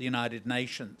by the United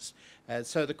Nations.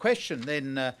 So the question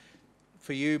then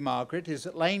for you, Margaret, is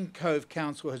that Lane Cove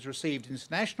Council has received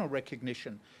international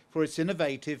recognition for its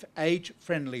innovative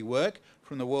age-friendly work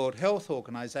from the World Health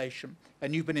Organization,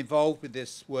 and you've been involved with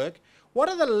this work. What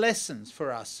are the lessons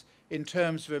for us in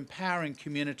terms of empowering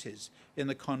communities in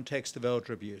the context of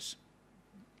elder abuse?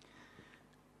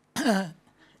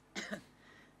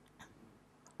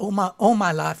 All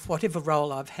my life, whatever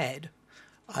role I've had,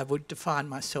 I would define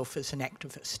myself as an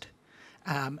activist,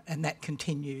 and that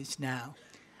continues now.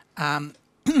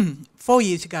 4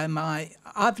 years ago,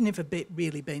 I've never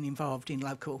really been involved in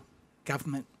local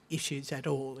government issues at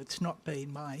all. It's not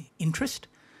been my interest.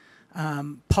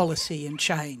 Policy and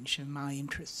change are my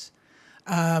interests.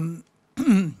 And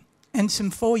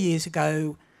some 4 years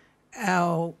ago,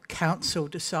 our council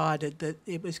decided that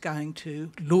it was going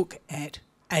to look at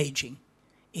ageing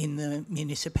in the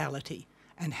municipality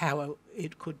and how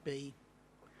it could be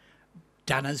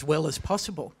done as well as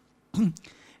possible.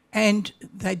 And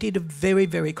they did a very,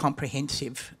 very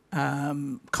comprehensive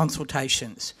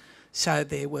consultations. So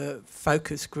there were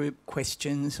focus group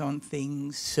questions on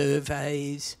things,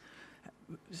 surveys,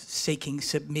 seeking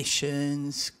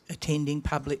submissions, attending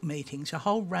public meetings, a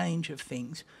whole range of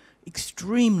things,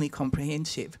 extremely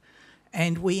comprehensive.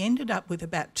 And we ended up with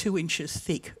about 2 inches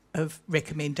thick of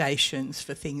recommendations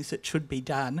for things that should be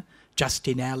done just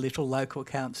in our little local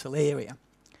council area.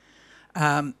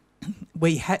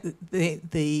 We had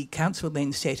the council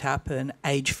then set up an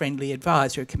age-friendly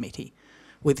advisory committee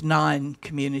with 9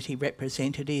 community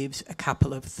representatives, a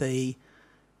couple of the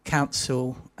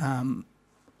council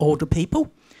older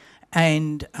people,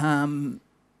 and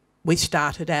we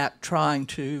started out trying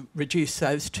to reduce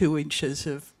those 2 inches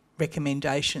of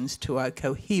recommendations to a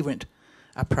coherent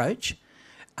approach.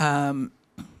 We're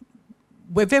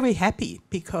very happy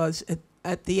because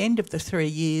at the end of the 3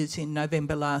 years in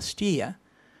November last year,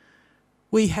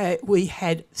 we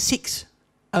had 6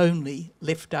 only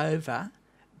left over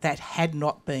that had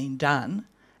not been done,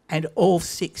 and all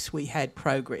 6 we had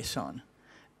progress on.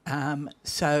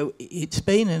 So it's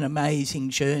been an amazing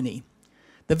journey.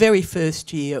 The very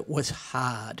first year was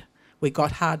hard. We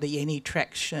got hardly any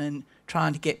traction,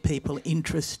 trying to get people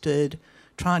interested,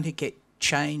 trying to get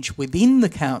change within the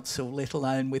council, let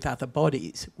alone with other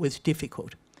bodies, was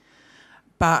difficult.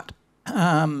 but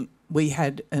we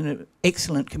had an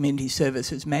excellent community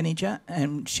services manager,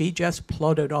 and she just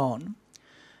plodded on.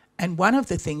 And one of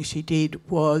the things she did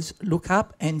was look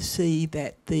up and see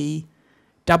that the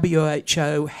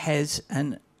WHO has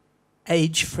an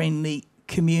age-friendly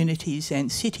communities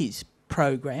and cities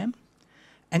program.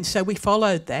 And so we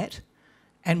followed that,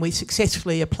 and we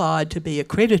successfully applied to be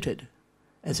accredited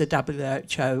as a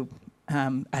WHO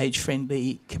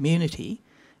age-friendly community,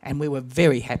 and we were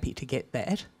very happy to get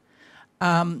that.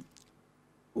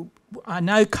 I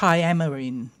know Kiama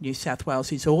in New South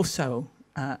Wales is also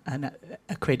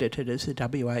accredited as a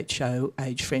WHO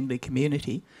age-friendly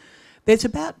community. There's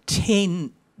about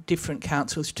 10 different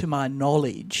councils, to my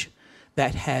knowledge,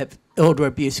 that have elder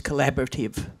abuse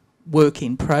collaborative work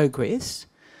in progress.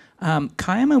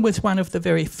 Kiama was one of the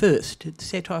very first. It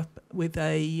set up with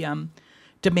a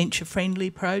dementia-friendly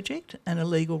project and a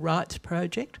legal rights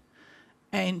project.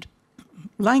 And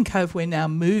Lane Cove we're now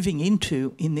moving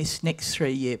into, in this next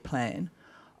 3-year plan,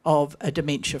 of a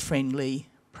dementia-friendly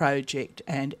project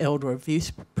and elder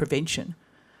abuse prevention.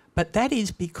 But that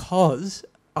is because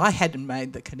I hadn't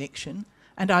made the connection,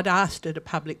 and I'd asked at a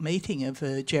public meeting of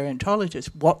a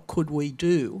gerontologist, what could we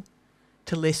do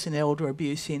to lessen elder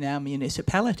abuse in our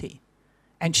municipality?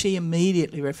 And she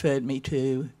immediately referred me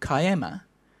to Kiama,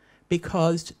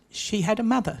 because she had a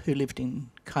mother who lived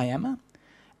in Kiama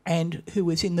and who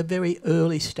was in the very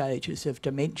early stages of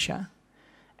dementia.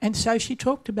 And so she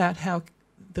talked about how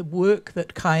the work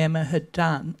that Kiama had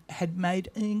done had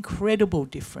made an incredible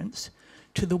difference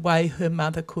to the way her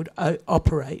mother could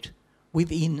operate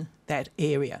within that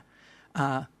area.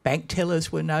 Bank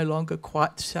tellers were no longer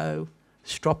quite so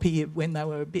stroppy when they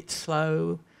were a bit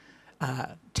slow.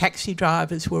 Taxi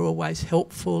drivers were always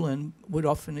helpful and would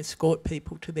often escort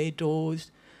people to their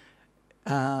doors.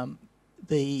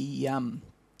 The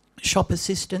shop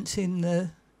assistants in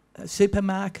the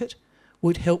supermarket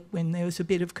would help when there was a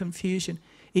bit of confusion.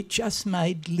 It just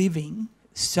made living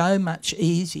so much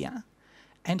easier,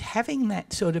 and having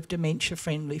that sort of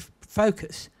dementia-friendly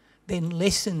focus then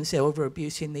lessens elder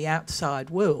abuse in the outside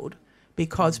world,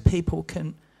 because people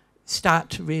can start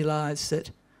to realise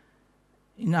that,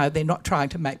 you know, they're not trying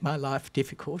to make my life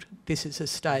difficult. This is a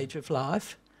stage of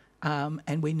life,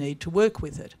 and we need to work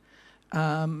with it.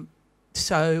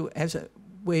 So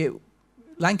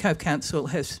Lane Cove Council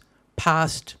has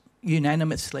passed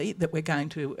unanimously that we're going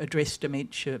to address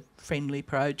dementia-friendly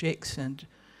projects and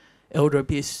elder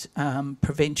abuse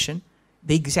prevention.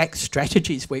 The exact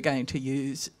strategies we're going to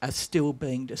use are still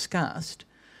being discussed.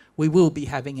 We will be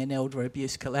having an elder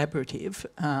abuse collaborative,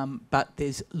 but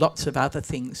there's lots of other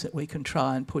things that we can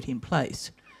try and put in place.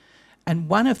 And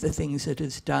one of the things it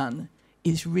has done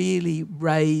is really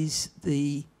raise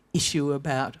the issue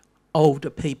about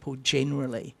older people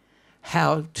generally,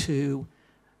 how to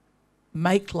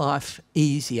make life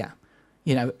easier.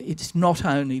 You know, it's not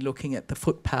only looking at the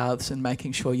footpaths and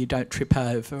making sure you don't trip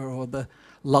over, or the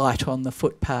light on the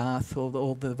footpath, or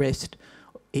all the rest.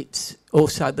 It's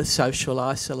also the social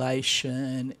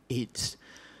isolation, it's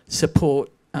support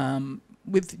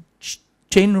with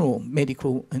general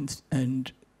medical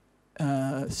and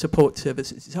support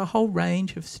services. It's a whole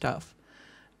range of stuff.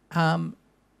 And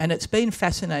it's been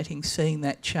fascinating seeing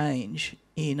that change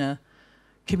in a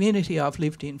community I've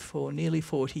lived in for nearly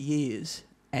 40 years,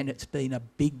 and it's been a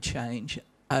big change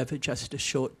over just a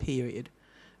short period.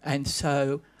 And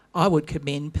so I would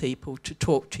commend people to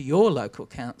talk to your local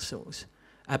councils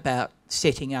about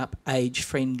setting up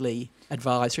age-friendly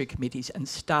advisory committees and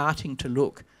starting to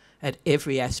look at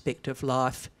every aspect of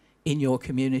life in your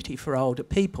community for older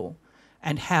people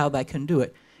and how they can do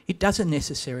it. It doesn't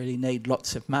necessarily need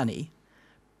lots of money.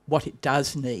 What it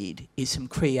does need is some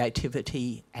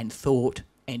creativity and thought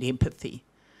and empathy.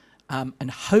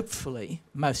 And hopefully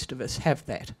most of us have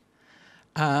that.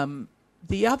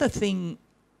 The other thing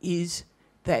is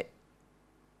that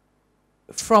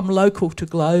from local to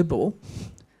global,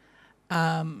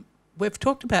 we've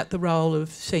talked about the role of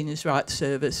Seniors' Rights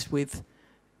Service with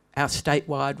our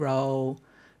statewide role,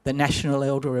 the National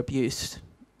Elder Abuse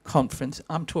Conference.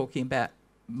 I'm talking about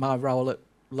my role at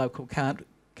local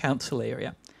council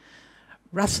area.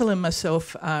 Russell and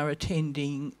myself are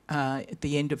attending at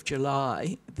the end of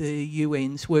July the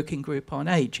UN's Working Group on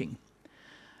Ageing,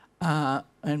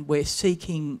 and we're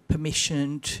seeking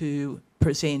permission to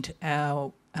present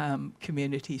our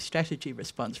community strategy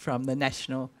response from the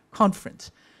national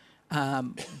conference.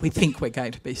 We think we're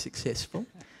going to be successful,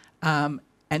 and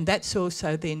that's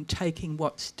also then taking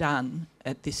what's done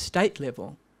at this state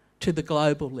level to the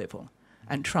global level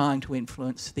and trying to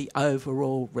influence the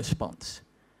overall response.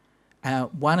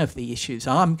 One of the issues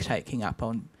I'm taking up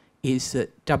on is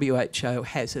that WHO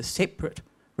has a separate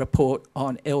report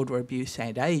on elder abuse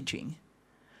and ageing,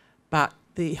 but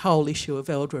the whole issue of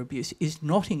elder abuse is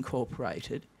not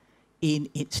incorporated in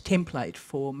its template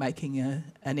for making an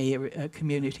area, a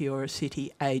community or a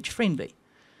city age-friendly.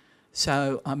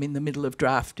 So I'm in the middle of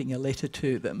drafting a letter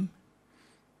to them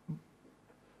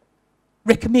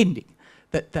recommending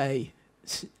that they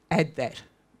add that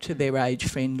to their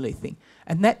age-friendly thing.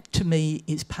 And that, to me,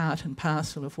 is part and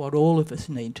parcel of what all of us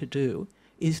need to do,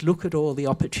 is look at all the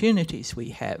opportunities we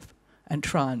have and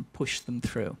try and push them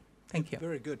through. Thank you.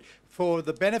 Very good. For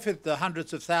the benefit of the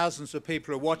hundreds of thousands of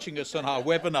people who are watching us on our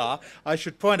webinar, I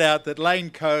should point out that Lane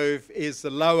Cove is the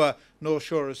lower North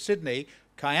Shore of Sydney.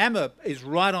 Kiama is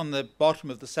right on the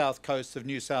bottom of the south coast of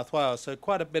New South Wales, so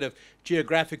quite a bit of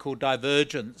geographical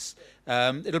divergence.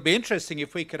 It'll be interesting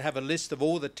if we could have a list of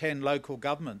all the 10 local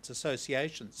government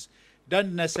associations.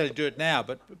 Don't necessarily do it now,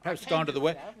 but perhaps go onto the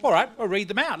web. All right, we'll read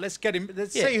them out. Let's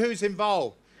see who's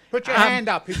involved. Put your hand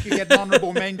up if you get an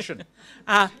honourable mention.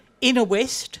 Inner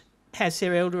West has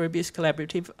their Elder Abuse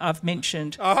Collaborative. I've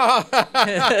mentioned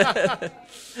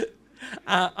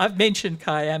I've mentioned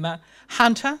Kiama.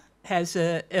 Hunter has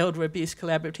an Elder Abuse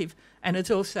Collaborative, and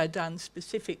it's also done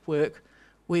specific work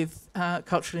with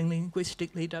culturally and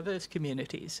linguistically diverse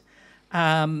communities.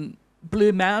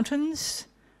 Blue Mountains,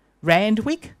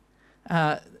 Randwick,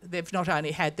 they've not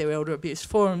only had their elder abuse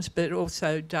forums, but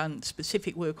also done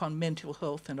specific work on mental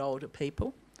health and older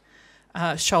people.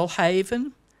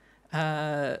 Shoalhaven,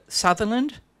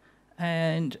 Sutherland,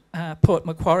 and Port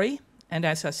Macquarie, and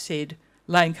as I said,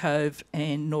 Lane Cove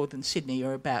and Northern Sydney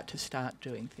are about to start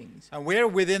doing things. And we're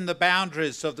within the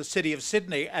boundaries of the City of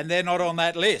Sydney, and they're not on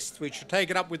that list. We should take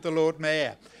it up with the Lord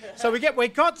Mayor. So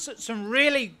we've got some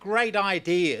really great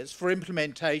ideas for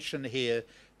implementation here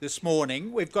this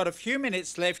morning. We've got a few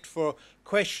minutes left for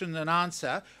question and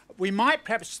answer. We might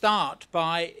perhaps start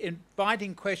by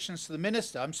inviting questions to the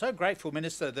Minister. I'm so grateful,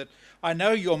 Minister, that I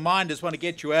know your minders want to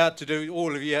get you out to do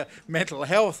all of your mental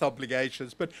health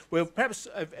obligations, but we'll perhaps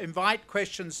invite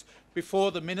questions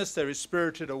before the Minister is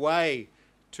spirited away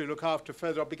to look after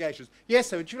further obligations. Yes,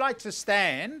 sir, would you like to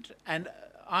stand? And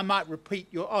I might repeat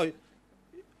your... Oh,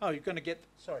 you're going to get...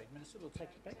 Sorry, Minister, we'll take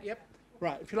it back. Yep.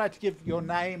 Right, if you'd like to give your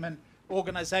name and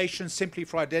organisation simply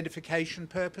for identification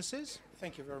purposes.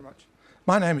 Thank you very much.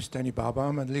 My name is Tony Barber.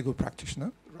 I'm a legal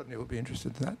practitioner. Rodney will be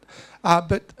interested in that.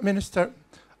 But, Minister,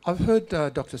 I've heard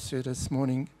Dr. Suter this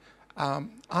morning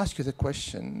ask you the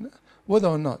question whether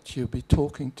or not you'll be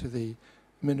talking to the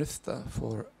Minister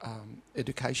for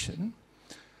Education.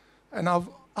 And I've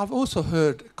also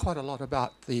heard quite a lot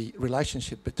about the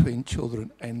relationship between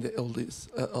children and the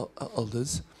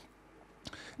elders.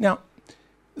 Now,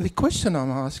 the question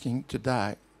I'm asking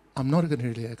today, I'm not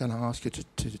really going to ask you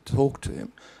to talk to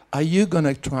him. Are you going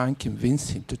to try and convince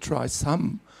him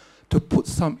to put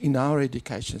some in our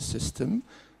education system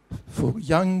for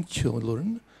young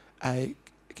children, a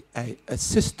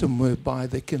system whereby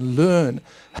they can learn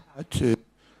how to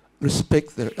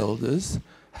respect their elders,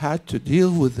 how to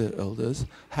deal with their elders,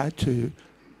 how to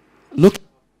look at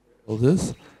their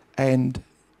elders, and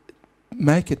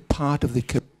make it part of the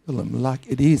curriculum like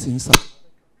it is in some...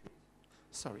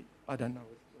 Sorry, I don't know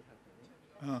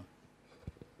what happened.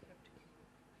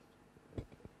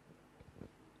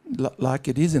 Like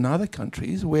it is in other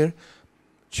countries where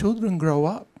children grow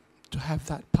up to have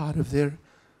that part of their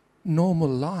normal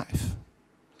life.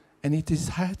 And it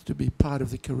has to be part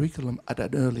of the curriculum at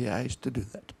an early age to do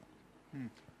that.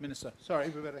 Minister, sorry,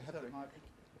 we better have the mic.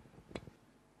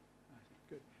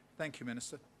 Good. Thank you,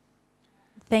 Minister.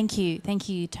 Thank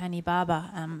you, Tony Barber.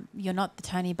 You're not the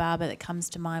Tony Barber that comes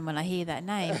to mind when I hear that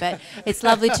name, but it's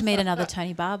lovely to meet another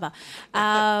Tony Barber.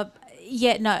 As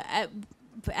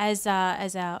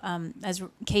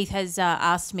Keith has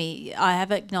asked me, I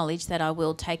have acknowledged that I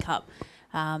will take up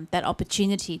that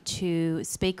opportunity to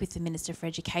speak with the Minister for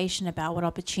Education about what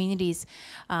opportunities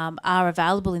are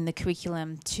available in the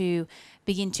curriculum to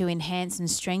begin to enhance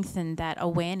and strengthen that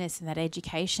awareness and that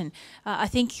education. I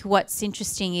think what's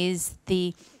interesting is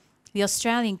the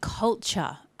Australian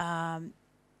culture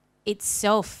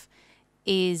itself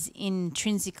is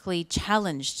intrinsically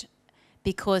challenged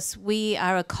because we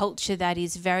are a culture that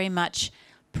is very much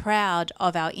proud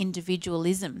of our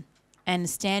individualism and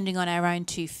standing on our own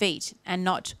 2 feet and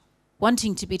not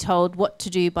wanting to be told what to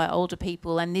do by older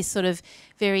people, and this sort of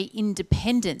very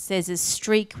independence. There's a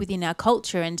streak within our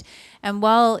culture, and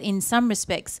while in some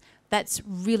respects that's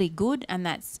really good and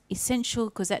that's essential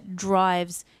because that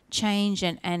drives change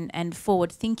and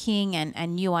forward thinking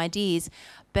and new ideas,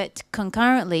 but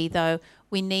concurrently though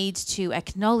we need to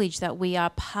acknowledge that we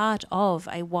are part of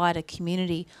a wider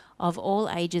community of all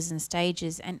ages and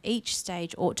stages, and each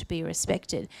stage ought to be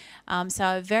respected.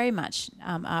 So very much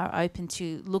are open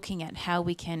to looking at how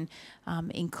we can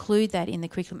include that in the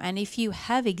curriculum. And if you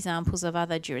have examples of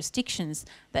other jurisdictions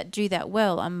that do that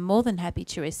well, I'm more than happy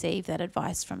to receive that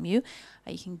advice from you.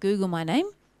 You can Google my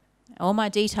name. All my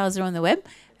details are on the web,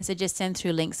 so just send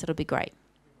through links. It'll be great.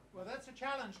 Well, that's a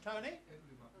challenge, Tony.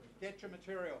 Get your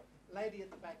material. Lady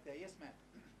at the back there. Yes, ma'am.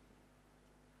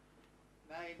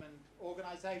 Name and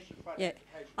organisation for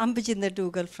identification. I'm Virginia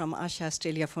Dougal from Asha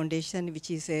Australia Foundation,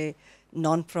 which is a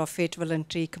non-profit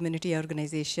voluntary community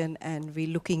organisation, and we're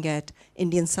looking at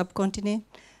Indian subcontinent.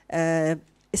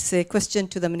 It's a question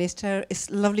to the Minister. It's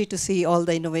lovely to see all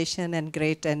the innovation and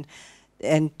great, and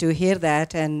to hear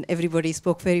that, and everybody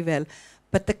spoke very well.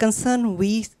 But the concern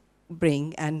we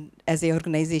bring, and as an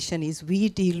organisation, is we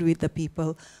deal with the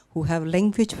people who have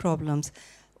language problems,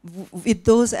 with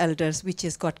those elders which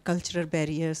has got cultural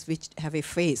barriers, which have a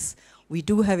face. We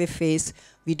do have a face.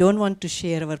 We don't want to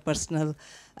share our personal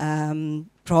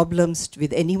problems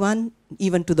with anyone,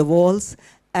 even to the walls.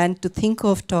 And to think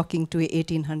of talking to a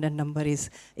 1800 number is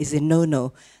a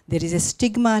no-no. There is a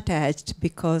stigma attached,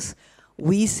 because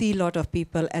we see a lot of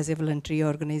people as a voluntary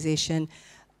organization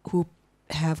who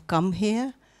have come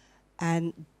here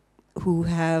and who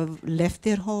have left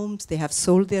their homes, they have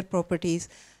sold their properties,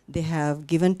 they have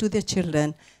given to their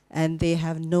children, and they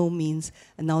have no means,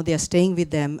 and now they are staying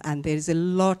with them, and there is a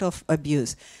lot of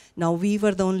abuse. Now, we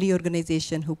were the only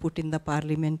organization who put in the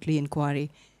parliamentary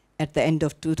inquiry at the end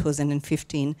of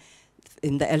 2015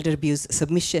 in the elder abuse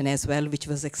submission as well, which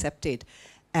was accepted.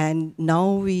 And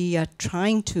now we are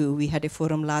trying to, we had a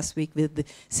forum last week with the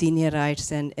Senior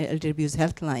Rights and Elder Abuse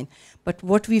Healthline. But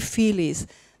what we feel is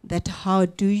that how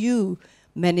do you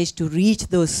manage to reach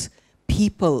those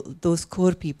people, those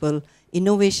core people,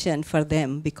 innovation for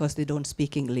them, because they don't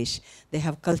speak English. They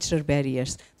have cultural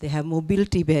barriers, they have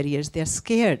mobility barriers, they're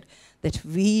scared that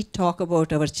we talk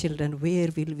about our children, where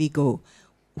will we go?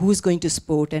 Who's going to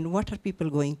sport, and what are people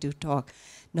going to talk?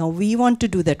 Now, we want to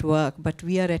do that work, but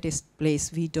we are at a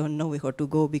place we don't know where to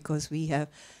go, because we have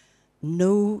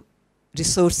no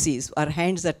resources. Our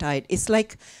hands are tied. It's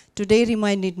like today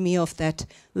reminded me of that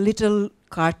little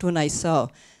cartoon I saw.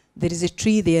 There is a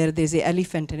tree there, there's an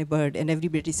elephant and a bird, and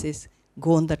everybody says,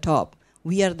 go on the top.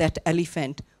 We are that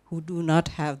elephant who do not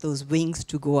have those wings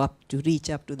to go up, to reach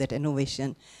up to that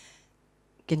innovation.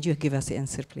 Can you give us an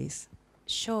answer, please?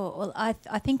 Sure. Well,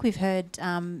 I think we've heard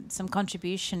some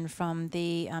contribution from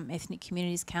the Ethnic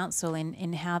Communities Council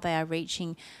in how they are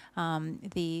reaching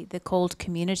the called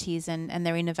communities and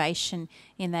their innovation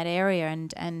in that area.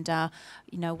 And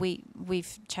you know,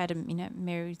 we've chatted, you know,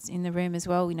 Mary's in the room as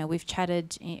well, you know, we've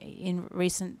chatted in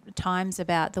recent times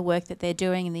about the work that they're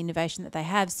doing and the innovation that they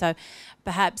have. So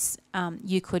perhaps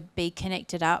you could be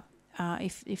connected up,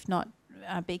 if not,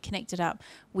 be connected up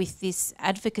with this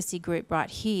advocacy group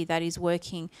right here that is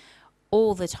working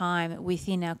all the time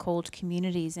within our called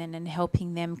communities and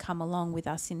helping them come along with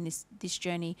us in this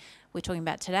journey we're talking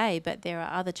about today. But there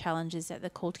are other challenges that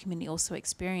the called community also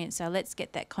experience. So let's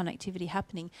get that connectivity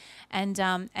happening. And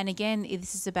again,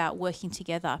 this is about working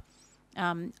together.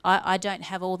 I don't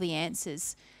have all the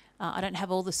answers. I don't have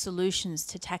all the solutions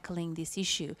to tackling this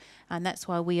issue, and that's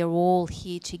why we are all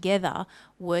here together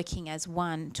working as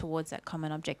one towards that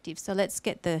common objective. So let's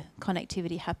get the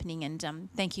connectivity happening, and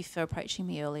thank you for approaching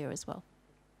me earlier as well.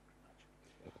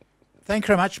 Thank you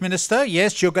very much, Minister.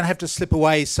 Yes, you're going to have to slip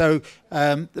away. So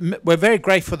we're very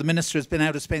grateful the Minister has been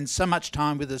able to spend so much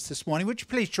time with us this morning. Would you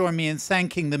please join me in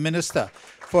thanking the Minister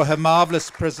for her marvellous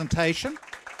presentation?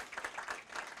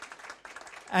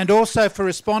 And also for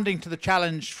responding to the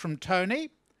challenge from Tony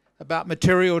about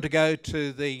material to go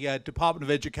to the Department of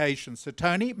Education. So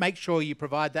Tony, make sure you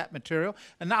provide that material.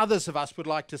 And others of us would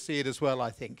like to see it as well, I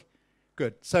think.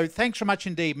 Good. So thanks very much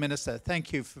indeed, Minister.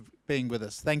 Thank you for being with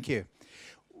us. Thank you.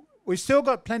 We've still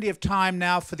got plenty of time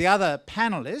now for the other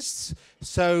panellists.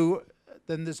 So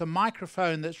then there's a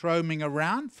microphone that's roaming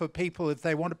around for people if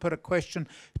they want to put a question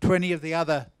to any of the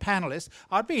other panellists.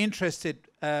 I'd be interested,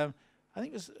 I think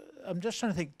it was... I'm just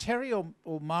trying to think, Terrie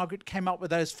or Margaret came up with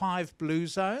those 5 blue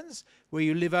zones where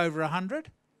you live over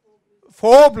 100?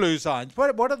 4 blue zones.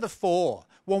 What are the 4?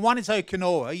 Well, one is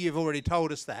Okinawa. You've already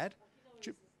told us that.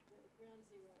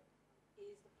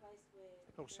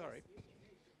 Oh, sorry.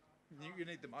 You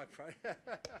need the microphone.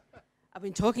 I've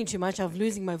been talking too much. I'm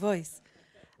losing my voice.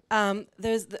 I'm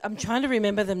trying to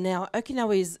remember them now.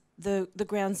 Okinawa is the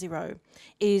ground zero.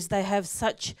 They have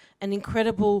such an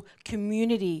incredible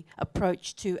community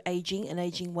approach to ageing and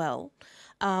ageing well,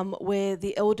 where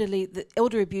the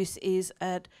elder abuse is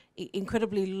at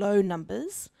incredibly low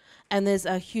numbers, and there's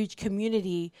a huge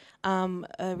community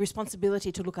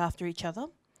responsibility to look after each other.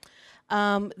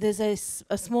 There's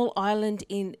a small island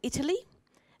in Italy,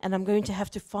 and I'm going to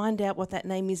have to find out what that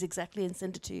name is exactly and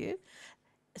send it to you.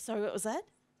 Sorry, what was that?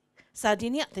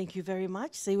 Sardinia, thank you very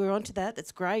much. See, we're on to that,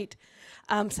 that's great.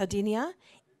 Sardinia,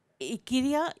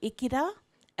 Ikida,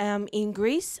 in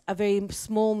Greece, a very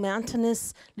small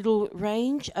mountainous little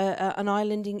range, an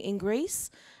island in Greece,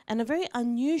 and a very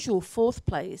unusual fourth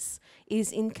place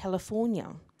is in California.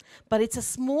 But it's a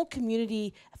small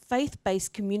community,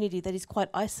 faith-based community that is quite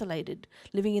isolated,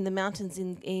 living in the mountains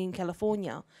in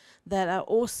California, that are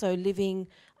also living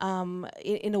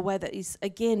in a way that is,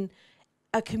 again,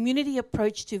 a community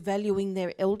approach to valuing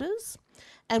their elders.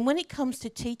 And when it comes to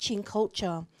teaching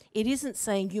culture, it isn't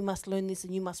saying you must learn this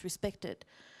and you must respect it.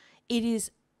 It is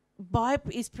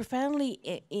profoundly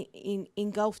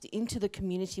engulfed into the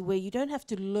community where you don't have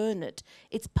to learn it.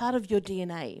 It's part of your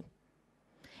DNA.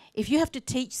 If you have to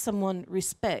teach someone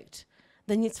respect,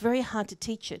 then it's very hard to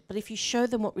teach it. But if you show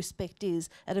them what respect is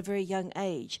at a very young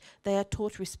age, they are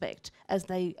taught respect as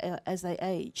they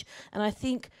age. And I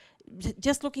think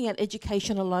just looking at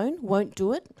education alone won't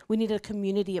do it. We need a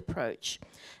community approach.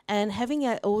 And having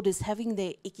our elders having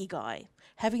their ikigai,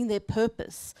 having their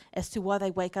purpose as to why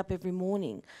they wake up every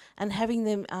morning, and having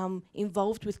them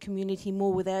involved with community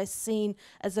more, where they're seen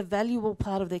as a valuable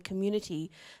part of their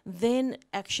community, then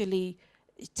actually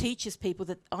teaches people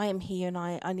that I am here and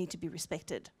I need to be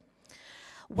respected.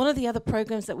 One of the other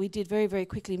programs that we did very, very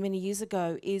quickly many years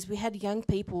ago is we had young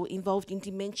people involved in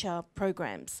dementia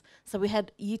programs. So we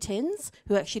had year 10s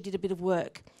who actually did a bit of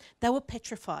work. They were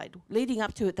petrified. Leading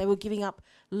up to it, they were giving up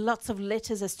lots of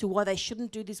letters as to why they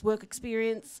shouldn't do this work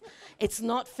experience. It's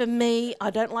not for me. I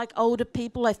don't like older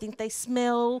people. I think they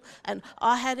smell. And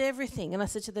I had everything. And I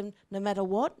said to them, no matter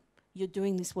what, you're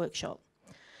doing this workshop.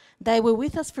 They were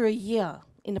with us for a year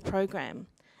in the program.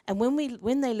 And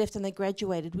when they left and they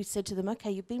graduated, we said to them,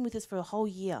 okay, you've been with us for a whole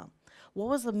year. What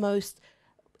was the most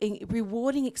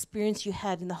rewarding experience you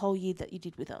had in the whole year that you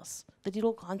did with us? They did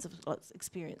all kinds of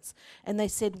experience. And they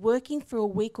said, working for a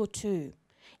week or two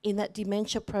in that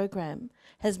dementia program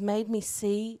has made me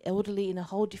see elderly in a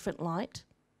whole different light.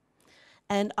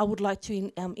 And I would like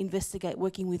to investigate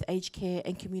working with aged care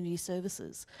and community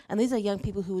services. And these are young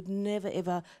people who would never,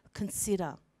 ever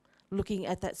consider looking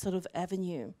at that sort of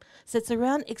avenue. So it's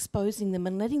around exposing them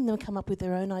and letting them come up with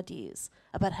their own ideas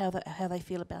about how they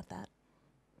feel about that.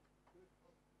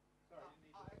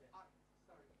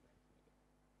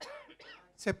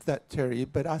 Accept that, Terrie,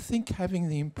 but I think having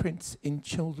the imprints in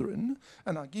children,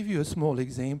 and I'll give you a small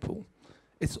example.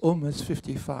 It's almost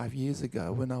 55 years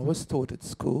ago when I was taught at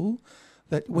school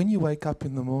that when you wake up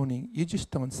in the morning, you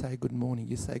just don't say good morning.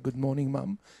 You say good morning,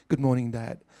 Mum, good morning,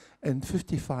 Dad. And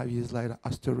 55 years later,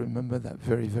 I still remember that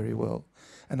very, very well.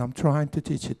 And I'm trying to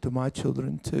teach it to my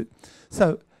children too.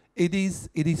 So it is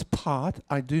part,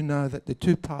 I do know that the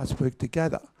two parts work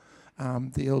together.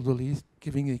 The elderly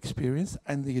giving the experience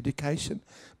and the education,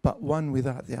 but one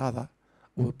without the other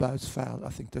will both fail, I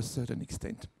think, to a certain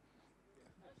extent.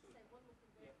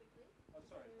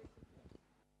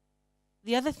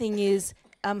 The other thing is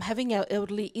having our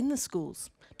elderly in the schools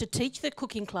to teach the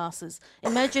cooking classes.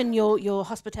 Imagine your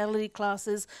hospitality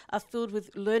classes are filled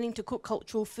with learning to cook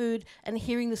cultural food and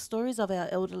hearing the stories of our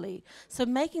elderly. So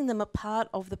making them a part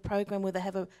of the program where they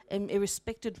have a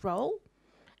respected role,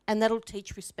 and that'll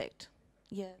teach respect.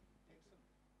 Yeah.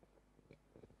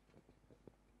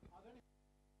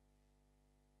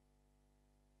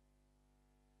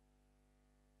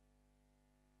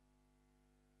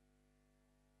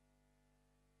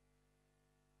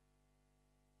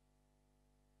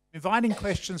 Inviting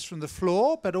questions from the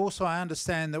floor, but also I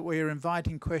understand that we are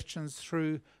inviting questions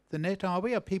through the net, are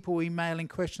we? Are people emailing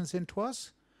questions into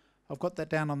us? I've got that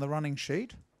down on the running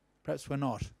sheet. Perhaps we're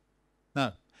not.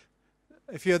 No.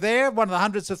 If you're there, one of the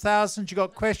hundreds of thousands, you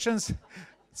got questions,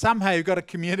 somehow you've got to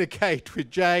communicate with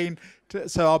Jane,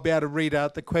 so I'll be able to read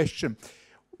out the question.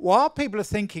 While people are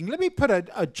thinking, let me put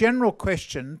a general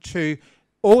question to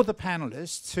all the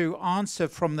panellists to answer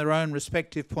from their own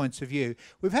respective points of view.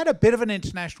 We've had a bit of an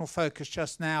international focus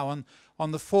just now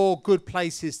on the 4 good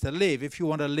places to live if you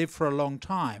want to live for a long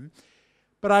time.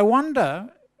 But I wonder,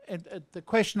 the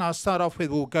question I'll start off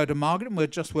with will go to Margaret and we'll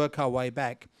just work our way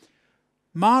back.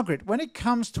 Margaret, when it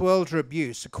comes to elder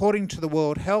abuse, according to the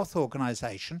World Health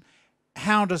Organization,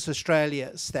 how does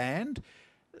Australia stand?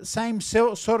 Same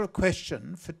sort of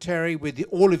question for Terrie with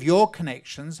all of your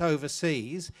connections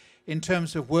overseas in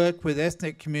terms of work with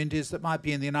ethnic communities that might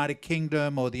be in the United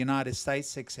Kingdom or the United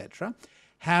States, etc.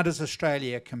 How does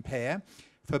Australia compare?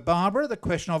 For Barbara, the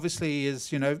question obviously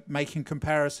is, making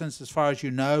comparisons as far as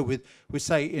you know with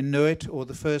say, Inuit or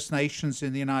the First Nations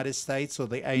in the United States or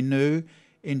the Ainu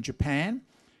in Japan.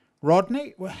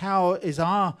 Rodney, how is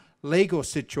our legal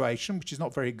situation, which is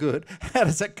not very good, how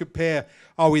does that compare?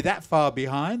 Are we that far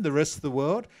behind the rest of the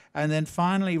world? And then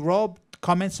finally, Rob,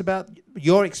 comments about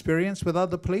your experience with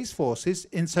other police forces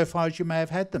insofar as you may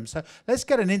have had them. So let's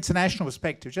get an international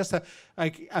perspective, just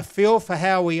a feel for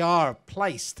how we are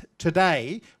placed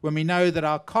today when we know that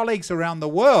our colleagues around the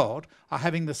world are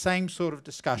having the same sort of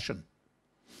discussion.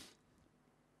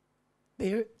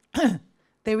 There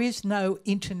is no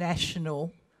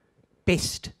international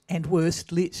best and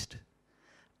worst list.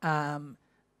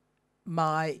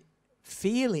 My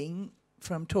feeling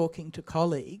from talking to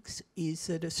colleagues is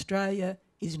that Australia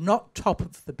is not top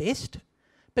of the best,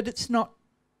 but it's not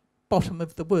bottom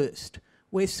of the worst.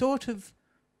 We're sort of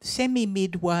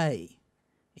semi-midway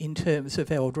in terms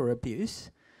of elder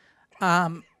abuse,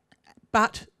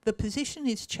 but the position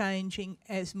is changing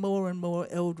as more and more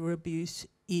elder abuse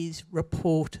is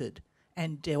reported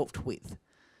and dealt with.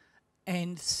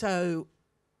 And so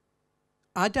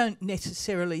I don't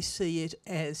necessarily see it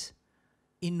as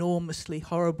enormously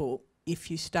horrible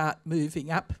if you start moving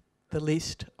up the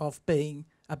list of being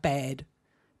a bad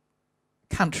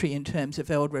country in terms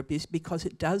of elder abuse, because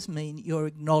it does mean you're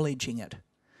acknowledging it.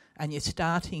 And you're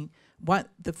starting,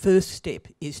 the first step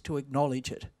is to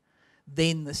acknowledge it.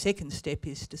 Then the second step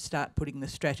is to start putting the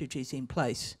strategies in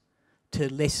place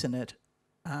to lessen it.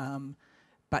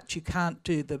 But you can't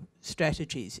do the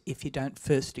strategies if you don't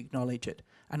first acknowledge it.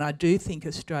 And I do think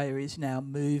Australia is now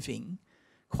moving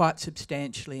quite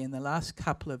substantially in the last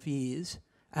couple of years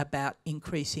about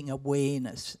increasing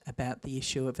awareness about the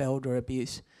issue of elder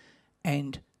abuse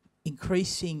and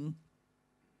increasing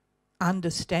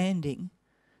understanding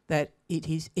that it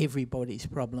is everybody's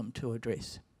problem to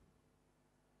address.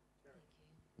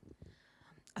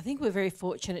 I think we're very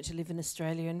fortunate to live in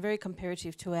Australia and very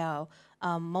comparative to our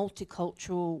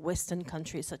multicultural Western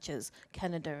countries such as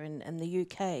Canada and the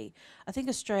UK. I think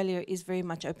Australia is very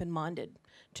much open-minded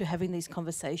to having these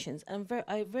conversations. And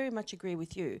I very much agree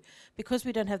with you. Because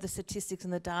we don't have the statistics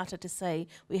and the data to say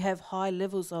we have high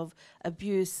levels of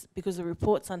abuse because the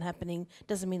reports aren't happening,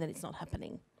 doesn't mean that it's not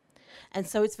happening. And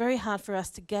so it's very hard for us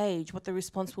to gauge what the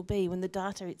response will be when the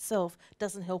data itself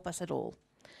doesn't help us at all.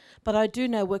 But I do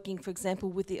know, working, for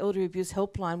example, with the Elder Abuse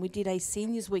Helpline, we did a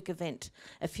Seniors Week event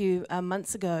a few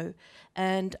months ago,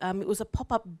 and it was a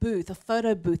pop-up booth, a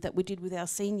photo booth that we did with our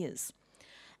seniors.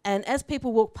 And as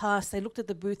people walked past, they looked at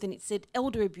the booth and it said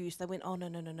elder abuse. They went, oh,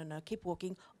 no, keep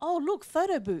walking. Oh, look,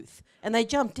 photo booth. And they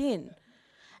jumped in.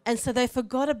 And so they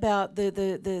forgot about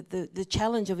the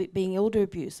challenge of it being elder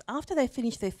abuse. After they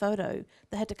finished their photo,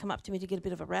 they had to come up to me to get a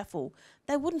bit of a raffle.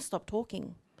 They wouldn't stop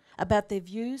talking about their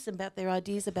views, about their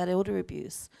ideas about elder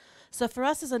abuse. So for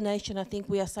us as a nation, I think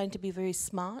we are starting to be very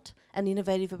smart and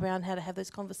innovative around how to have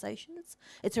those conversations.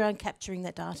 It's around capturing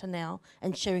that data now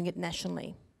and sharing it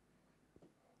nationally.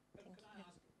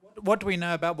 What do we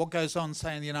know about what goes on,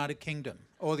 say, in the United Kingdom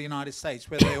or the United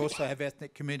States, where they also have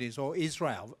ethnic communities, or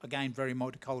Israel, again, very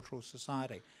multicultural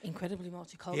society? Incredibly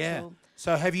multicultural. Yeah.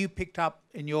 So have you picked up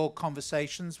in your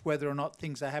conversations whether or not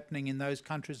things are happening in those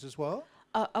countries as well?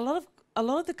 A lot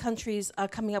of the countries are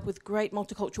coming up with great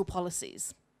multicultural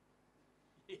policies.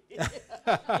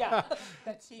 Yeah,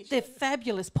 that's it. They're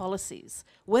fabulous policies.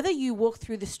 Whether you walk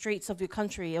through the streets of your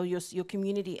country or your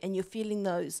community and you're feeling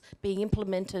those being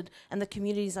implemented and the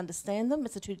communities understand them,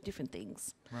 it's two different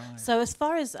things. Right. So as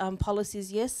far as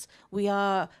policies, yes, we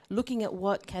are looking at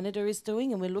what Canada is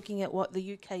doing and we're looking at what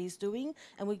the UK is doing,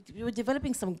 and we're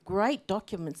developing some great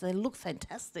documents. They look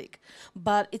fantastic,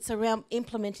 but it's around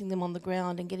implementing them on the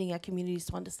ground and getting our communities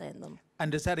to understand them.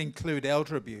 And does that include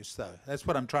elder abuse, though? That's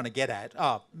what I'm trying to get at.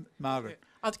 Oh, Margaret.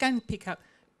 I was going to pick up,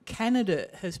 Canada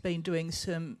has been doing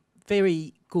some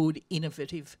very good,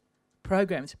 innovative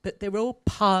programs, but they're all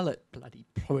pilot bloody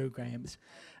programs,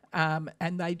 and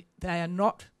they are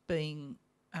not being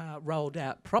rolled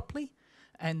out properly,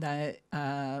 and they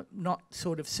are not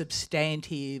sort of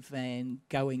substantive and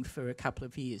going for a couple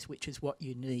of years, which is what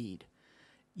you need.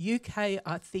 UK,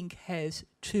 I think, has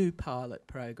 2 pilot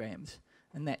programs,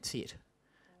 and that's it.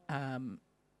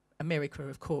 America,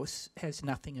 of course, has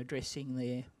nothing addressing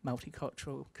their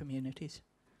multicultural communities.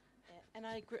 Yeah, and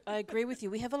I agree with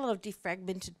you. We have a lot of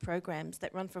defragmented programs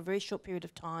that run for a very short period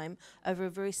of time over a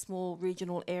very small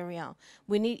regional area.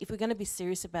 We need, if we're going to be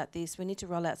serious about this, we need to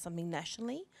roll out something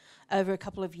nationally over a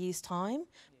couple of years' time,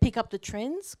 pick up the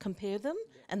trends, compare them,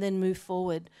 and then move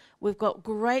forward. We've got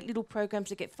great little programs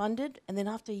that get funded, and then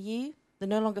after a year, they're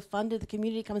no longer funded. The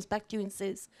community comes back to you and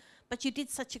says, but you did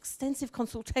such extensive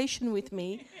consultation with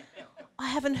me. I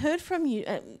haven't heard from you.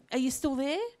 Are you still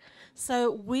there?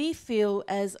 So we feel,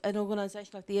 as an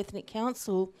organisation like the Ethnic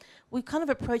Council, we kind of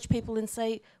approach people and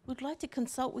say, we'd like to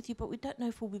consult with you, but we don't know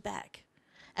if we'll be back.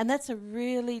 And that's a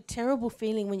really terrible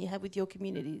feeling when you have with your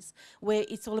communities, where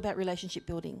it's all about relationship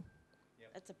building. Yep.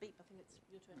 That's a beep. I think it's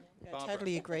your turn now. I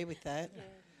totally agree with that.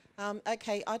 Yeah.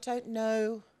 Okay, I don't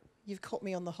know. You've caught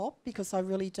me on the hop because I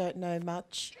really don't know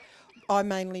much. I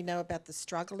mainly know about the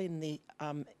struggle in the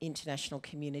international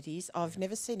communities. I've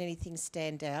never seen anything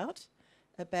stand out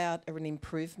about an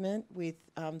improvement with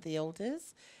the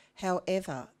elders.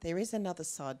 However, there is another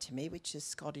side to me, which is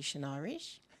Scottish and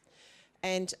Irish.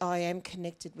 And I am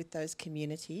connected with those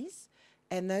communities.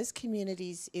 And those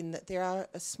communities, there are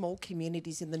small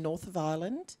communities in the north of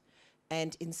Ireland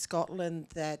and in Scotland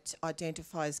that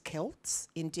identify as Celts,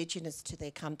 Indigenous to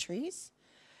their countries.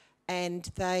 And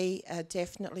they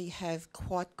definitely have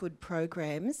quite good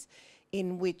programs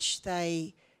in which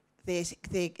their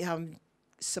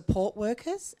support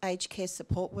workers, aged care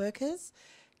support workers,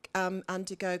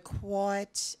 undergo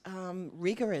quite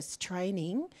rigorous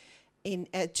training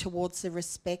towards the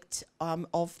respect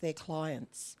of their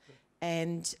clients,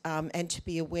 and to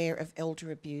be aware of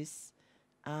elder abuse,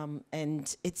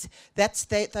 and that's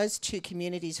those two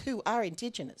communities who are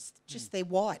Indigenous, just they're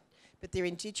white, but they're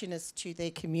Indigenous to their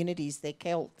communities, they're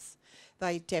Celts.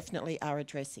 They definitely are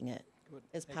addressing it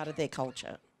as part of their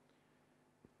culture.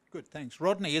 Good, thanks.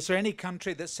 Rodney, is there any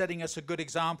country that's setting us a good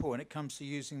example when it comes to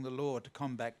using the law to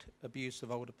combat abuse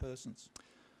of older persons?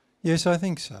 Yes, I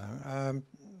think so.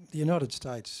 The United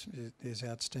States is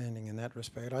outstanding in that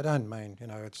respect. I don't mean,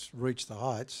 it's reached the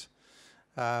heights.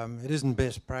 It isn't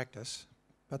best practice,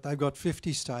 but they've got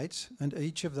 50 states, and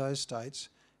each of those states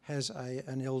has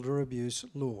an elder abuse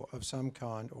law of some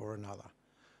kind or another.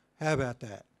 How about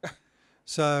that?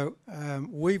 So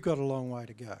we've got a long way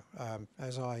to go.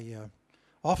 As I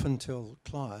often tell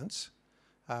clients,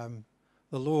 the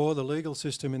legal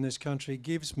system in this country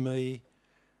gives me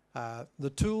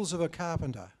the tools of a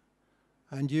carpenter,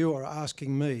 and you are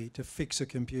asking me to fix a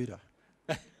computer.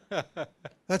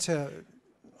 That's how,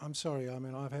 I'm sorry, I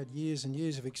mean, I've had years and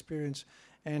years of experience,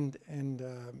 and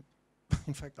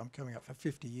in fact, I'm coming up for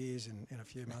 50 years in a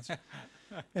few months.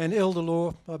 And elder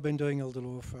law, I've been doing elder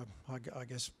law for, I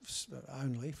guess,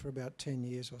 only for about 10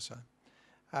 years or so.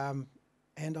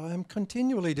 And I am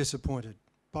continually disappointed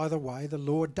by the way the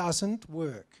law doesn't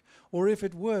work. Or if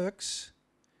it works,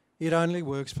 it only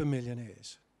works for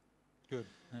millionaires. Good,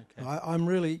 okay. I'm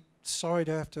really sorry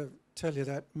to have to tell you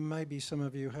that. Maybe some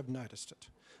of you have noticed it.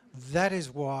 That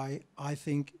is why I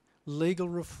think legal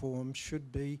reform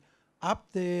should be up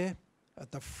there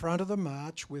at the front of the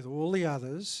march with all the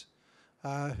others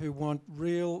who want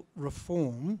real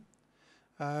reform,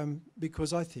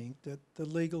 because I think that the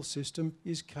legal system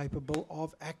is capable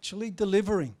of actually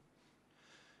delivering.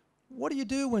 What do you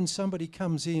do when somebody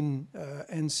comes in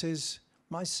and says,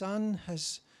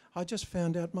 I just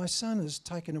found out my son has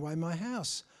taken away my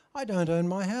house. I don't own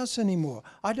my house anymore.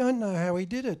 I don't know how he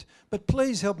did it, but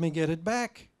please help me get it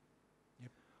back.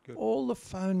 Yep, good. All the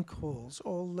phone calls,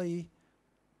 all the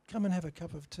come and have a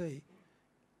cup of tea,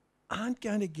 aren't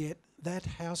going to get that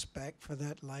house back for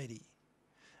that lady.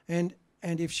 And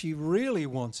if she really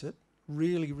wants it,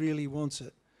 really wants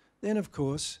it, then of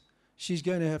course she's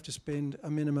going to have to spend a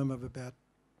minimum of about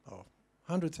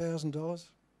 $100,000.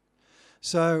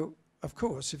 So, of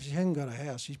course, if she hasn't got a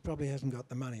house, she probably hasn't got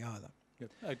the money either.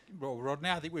 Good. Well, Rodney,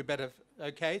 I think we better...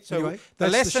 Okay, so anyway, the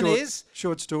lesson is...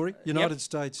 Short story, United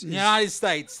States is... United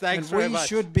States, thanks very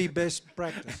much. And we should be best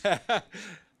practice.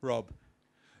 Rob.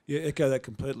 Yeah, echo that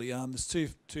completely. There's two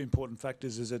important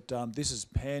factors. Is that this is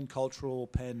pan-cultural,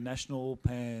 pan-national,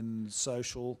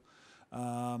 pan-social.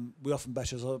 We often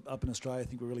bash us up in Australia. I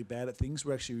think we're really bad at things.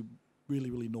 We're actually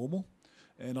really normal.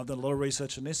 And I've done a lot of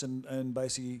research on this, and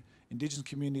basically Indigenous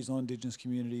communities, non-Indigenous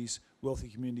communities, wealthy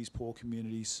communities, poor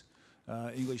communities,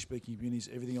 English-speaking communities,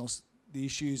 everything else, the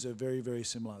issues are very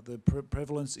similar. The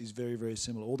prevalence is very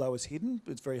similar. Although it's hidden,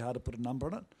 it's very hard to put a number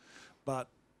on it. But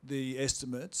the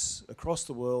estimates across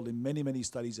the world in many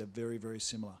studies are very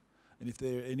similar. And if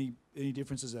there are any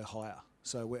differences, they're higher.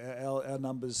 So our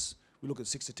numbers, we look at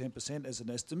 6 to 10% as an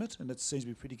estimate, and it seems to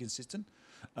be pretty consistent.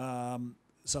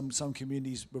 Some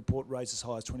communities report rates as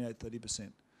high as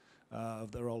 28-30%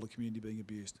 of their older community being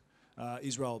abused.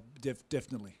 Israel,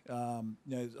 definitely.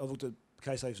 I've looked at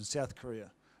case studies from South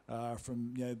Korea,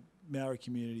 from Maori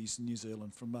communities in New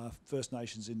Zealand, from First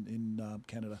Nations in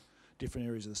Canada, different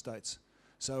areas of the states.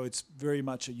 So it's very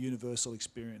much a universal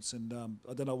experience, and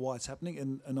I don't know why it's happening.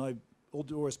 And I, all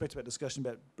due respect about discussion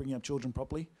about bringing up children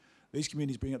properly, these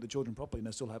communities bring up the children properly, and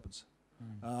that still happens.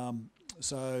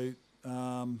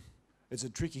 It's a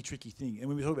tricky thing. And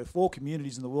when we talk about 4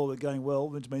 communities in the world that are going well,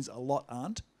 which means a lot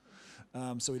aren't.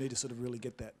 So we need to sort of really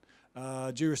get that.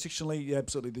 Jurisdictionally, yeah,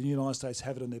 absolutely, the United States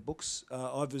have it in their books.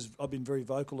 I've been very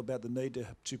vocal about the need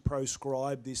to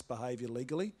proscribe this behaviour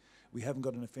legally. We haven't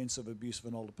got an offence of abuse of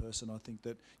an older person. I think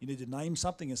that you need to name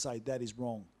something and say that is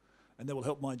wrong. And that will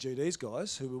help my GDs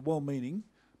guys, who are well-meaning,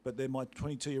 but they're my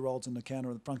 22-year-olds in the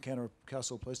front counter of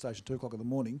Castle Police Station, 2 o'clock in the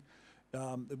morning.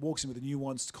 It walks in with a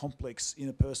nuanced, complex,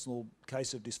 interpersonal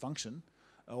case of dysfunction,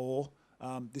 or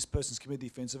this person's committed the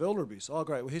offence of elder abuse. Oh,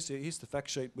 great, well, here's the fact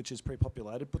sheet, which is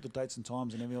pre-populated, put the dates and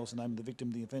times and everything else, the name of the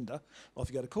victim, the offender, off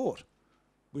you go to court.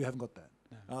 We haven't got that.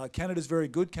 No. Canada's very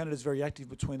good. Canada's very active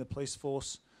between the police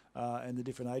force and the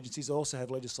different agencies. They also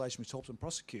have legislation which helps them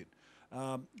prosecute.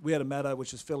 We had a matter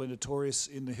which was fairly notorious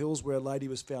in the hills where a lady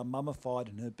was found mummified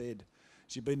in her bed.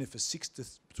 She'd been there for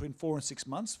between 4 and 6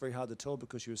 months, very hard to tell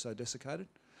because she was so desiccated.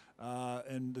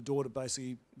 And the daughter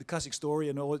basically, the classic story,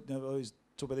 and I always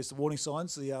talk about this, the warning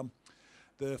signs, the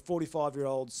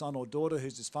 45-year-old son or daughter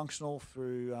who's dysfunctional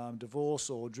through divorce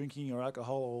or drinking or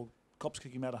alcohol, or cops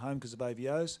kick him out of home because of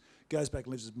AVOs, goes back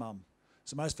and lives with mum.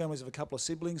 So most families have a couple of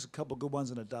siblings, a couple of good ones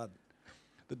and a dud.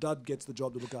 The dud gets the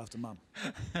job to look after mum.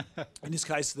 In this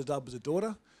case, the dud was a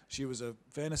daughter. She was a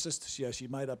fantasist. She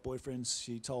made up boyfriends.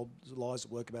 She told lies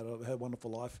at work about her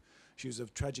wonderful life. She was a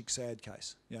tragic, sad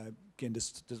case. Again,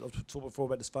 I've talked before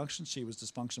about dysfunction. She was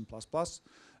dysfunction plus.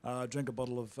 Drank a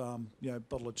bottle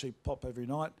of cheap pop every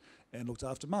night and looked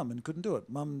after mum and couldn't do it.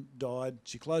 Mum died.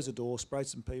 She closed the door, sprayed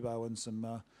some Peebo and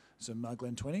some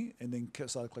Glen 20, and then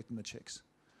started collecting the checks.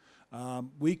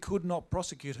 We could not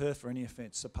prosecute her for any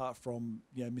offence apart from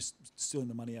stealing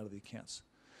the money out of the accounts,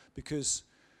 because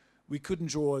we couldn't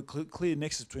draw a clear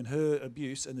nexus between her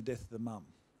abuse and the death of the mum.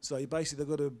 So basically they've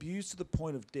got to abuse to the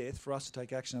point of death for us to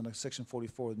take action under Section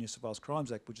 44 of the New South Wales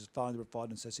Crimes Act, which is failing to provide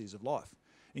necessities of life.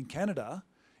 In Canada,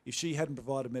 if she hadn't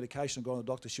provided medication or gone to the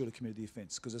doctor, she would have committed the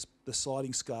offence, because the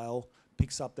sliding scale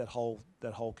picks up that whole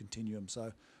continuum.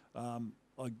 So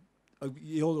I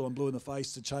yelled till I'm blue in the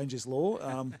face to change this law.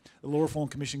 The Law Reform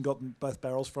Commission got both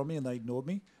barrels from me and they ignored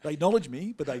me. They acknowledged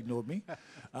me, but they ignored me.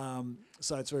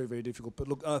 So it's very, very difficult. But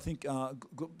look, I think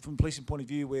from a policing point of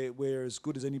view, we're as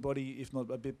good as anybody, if not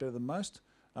a bit better than most,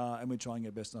 and we're trying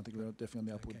our best, and I think we're definitely on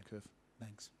the upward curve.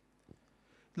 Thanks.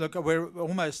 Look, we're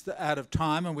almost out of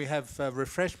time and we have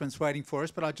refreshments waiting for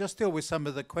us, but I'll just deal with some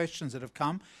of the questions that have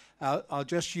come. I'll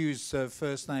just use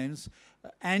first names.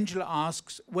 Angela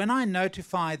asks, when I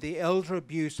notify the elder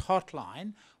abuse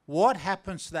hotline, what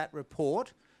happens to that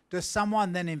report? Does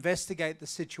someone then investigate the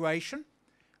situation?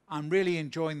 I'm really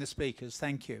enjoying the speakers.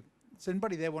 Thank you. Does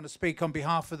anybody there want to speak on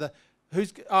behalf of the...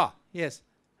 yes.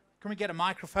 Can we get a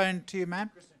microphone to you,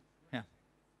 ma'am? Yeah.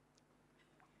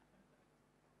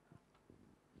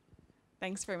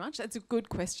 Thanks very much. That's a good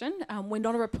question. We're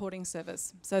not a reporting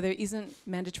service, so there isn't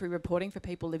mandatory reporting for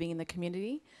people living in the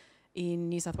community in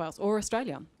New South Wales or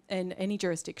Australia, in any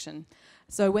jurisdiction.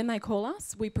 So when they call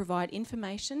us, we provide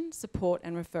information, support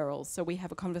and referrals. So we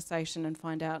have a conversation and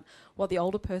find out what the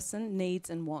older person needs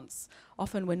and wants.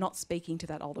 Often we're not speaking to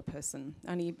that older person.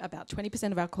 Only about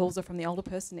 20% of our calls are from the older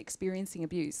person experiencing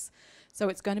abuse. So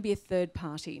it's going to be a third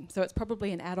party. So it's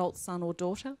probably an adult son or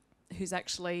daughter who's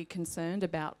actually concerned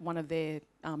about one of their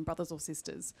brothers or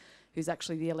sisters who's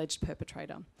actually the alleged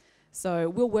perpetrator. So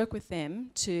we'll work with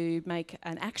them to make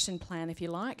an action plan, if you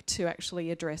like, to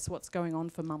actually address what's going on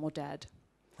for mum or dad.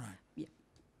 Right. Yeah.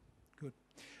 Good.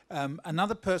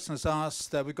 Another person has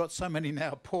asked, we've got so many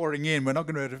now pouring in, we're not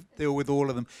going to deal with all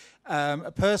of them.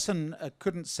 A person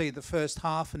couldn't see the first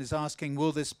half and is asking,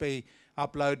 will this be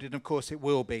uploaded? And of course it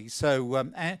will be.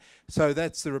 So, so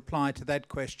that's the reply to that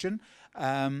question.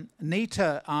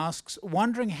 Nita asks,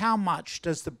 wondering how much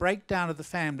does the breakdown of the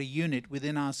family unit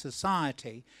within our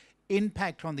society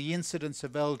impact on the incidence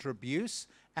of elder abuse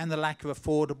and the lack of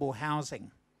affordable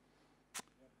housing?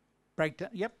 Breakdown.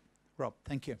 Yep. Rob,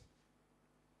 thank you.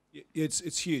 It's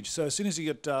huge. So as soon as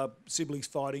you get siblings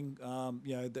fighting,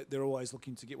 they're always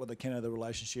looking to get what they can out of the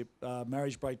relationship.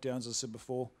 Marriage breakdowns, as I said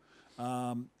before.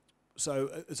 So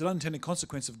it's an unintended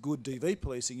consequence of good DV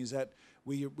policing is that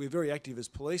we're very active as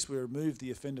police. We remove the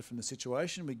offender from the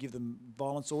situation. We give them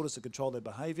violence orders to control their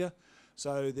behaviour.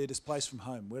 So they're displaced from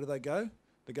home. Where do they go?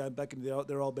 They go back into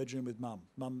their old bedroom with mum.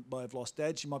 Mum might have lost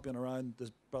dad. She might be on her own.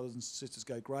 The brothers and sisters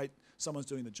go, great. Someone's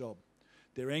doing the job.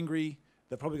 They're angry.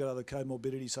 They've probably got other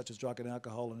comorbidities such as drug and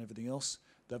alcohol and everything else.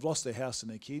 They've lost their house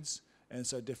and their kids, and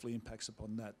so it definitely impacts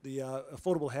upon that. The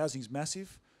affordable housing is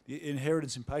massive. The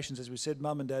inheritance impatience, as we said,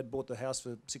 mum and dad bought the house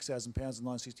for £6,000 in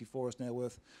 1964. It's now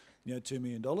worth $2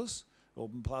 million or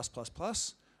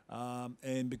plus.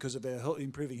 and because of our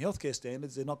improving healthcare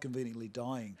standards, they're not conveniently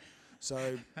dying.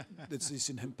 So it's this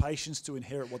impatience to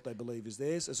inherit what they believe is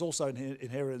theirs. It's also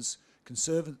inheritance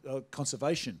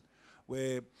conservation,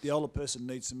 where the older person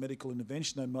needs some medical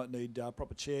intervention. They might need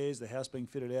proper chairs, the house being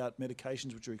fitted out,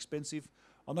 medications which are expensive.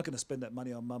 I'm not going to spend that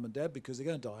money on mum and dad because they're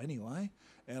going to die anyway,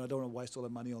 and I don't want to waste all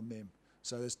that money on them.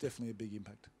 So there's definitely a big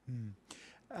impact.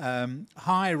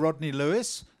 Hi, Rodney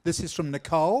Lewis. This is from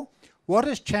Nicole. What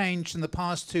has changed in the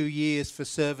past 2 years for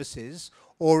services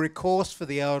or recourse for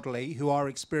the elderly who are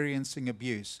experiencing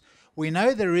abuse? We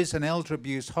know there is an elder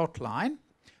abuse hotline,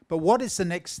 but what is the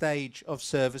next stage of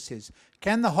services?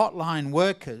 Can the hotline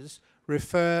workers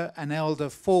refer an elder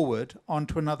forward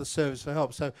onto another service for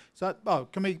help? Sorry,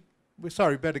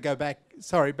 better go back.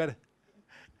 Sorry, better.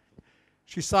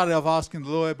 She started off asking the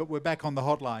lawyer, but we're back on the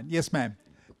hotline. Yes, ma'am.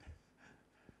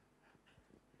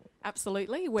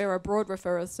 Absolutely. We're a broad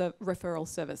referral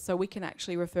service, so we can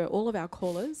actually refer all of our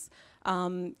callers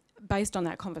based on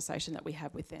that conversation that we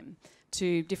have with them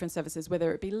to different services,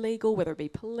 whether it be legal, whether it be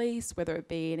police, whether it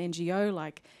be an NGO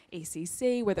like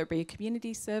ECC, whether it be a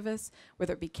community service,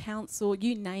 whether it be council,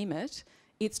 you name it.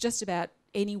 It's just about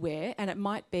anywhere, and it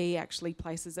might be actually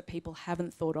places that people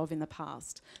haven't thought of in the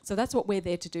past. So that's what we're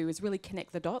there to do, is really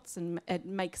connect the dots and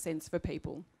make sense for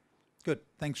people. Good,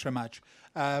 thanks very much.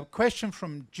 Question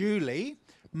from Julie.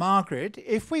 Margaret,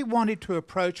 if we wanted to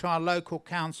approach our local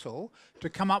council to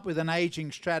come up with an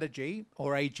ageing strategy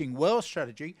or ageing well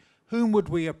strategy, whom would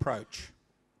we approach?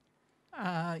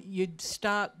 You'd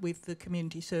start with the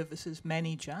community services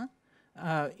manager,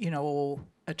 or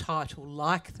a title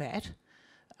like that.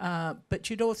 But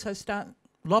you'd also start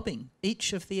lobbying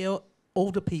each of the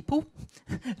older people,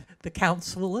 the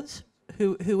councillors,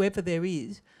 whoever there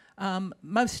is.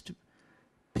 Most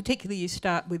particularly you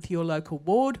start with your local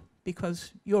ward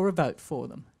because you're a vote for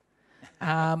them.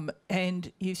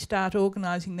 And you start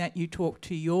organising that. You talk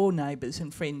to your neighbours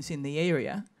and friends in the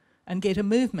area and get a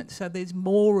movement. So there's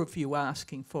more of you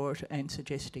asking for it and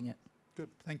suggesting it. Good,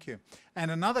 thank you.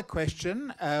 And another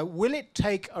question, will it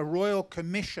take a royal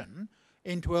commission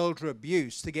into elder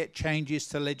abuse to get changes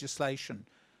to legislation?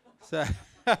 So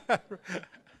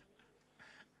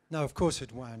No, of course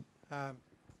it won't.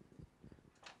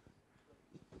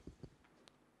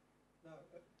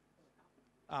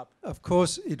 Of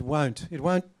course it won't. It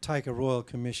won't take a royal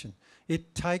commission.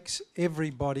 It takes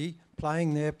everybody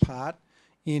playing their part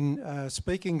in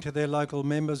speaking to their local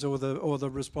members or the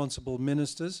responsible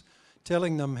ministers,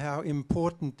 telling them how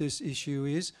important this issue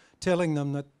is, telling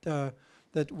them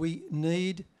that we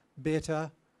need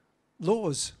better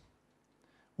laws.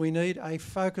 We need a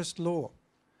focused law.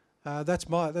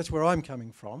 That's where I'm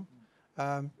coming from.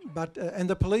 And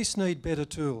the police need better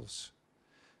tools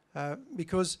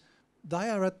because they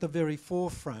are at the very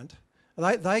forefront.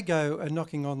 They go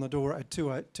knocking on the door at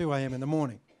 2 a.m. in the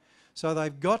morning. So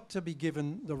they've got to be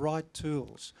given the right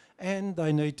tools, and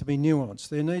they need to be nuanced.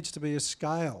 There needs to be a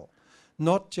scale,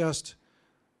 not just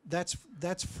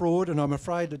that's fraud, and I'm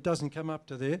afraid it doesn't come up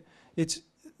to there.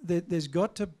 There's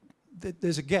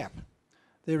a gap.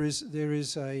 There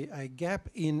is a gap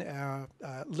in our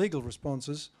legal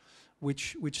responses,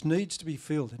 which needs to be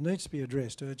filled. It needs to be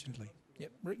addressed urgently.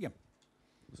 Yep.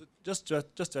 So just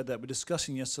to add that, we're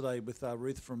discussing yesterday with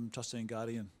Ruth from Trustee and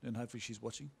Guardian, and hopefully she's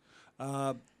watching.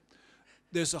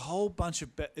 There's a whole bunch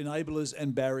of enablers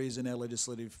and barriers in our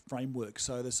legislative framework.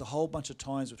 So there's a whole bunch of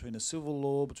ties between the civil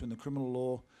law, between the criminal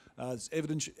law. There's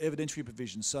evidentiary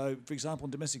provisions. So, for example,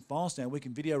 in domestic violence now, we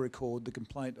can video record the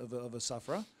complaint of a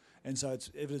sufferer, and so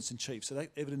it's evidence in chief. So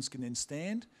that evidence can then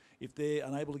stand. If they're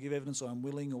unable to give evidence or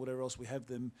unwilling or whatever else, we have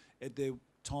them at their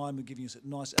time of giving us a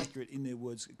nice, accurate, in their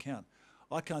words account.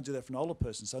 I can't do that for an older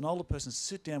person. So an older person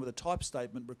sit down with a typed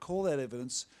statement, recall that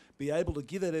evidence, be able to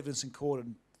give that evidence in court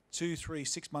in 2, 3,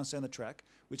 6 months down the track,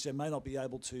 which they may not be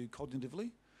able to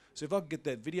cognitively. So if I could get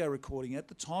that video recording at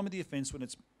the time of the offence when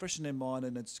it's fresh in their mind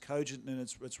and it's cogent and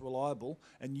it's reliable,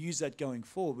 and use that going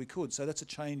forward, we could. So that's a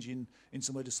change in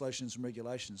some legislation and some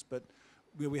regulations. But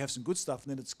we have some good stuff,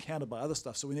 and then it's countered by other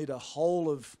stuff. So we need a whole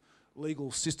of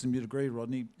legal system, you'd agree,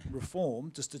 Rodney,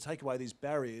 reform, just to take away these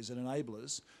barriers and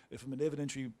enablers from an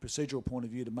evidentiary procedural point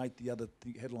of view to make the other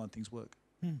headline things work.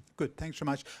 Good, thanks very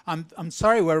much. I'm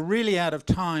sorry, we're really out of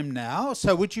time now,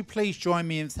 so would you please join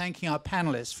me in thanking our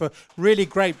panellists for really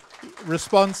great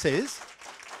responses.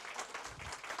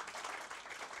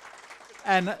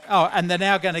 And they're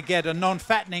now going to get a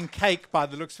non-fattening cake by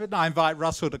the looks of it. And I invite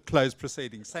Russell to close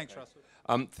proceedings. Thanks, Russell.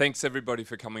 Thanks everybody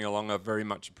for coming along. I very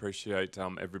much appreciate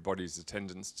everybody's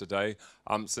attendance today.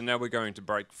 So now we're going to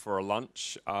break for a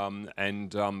lunch,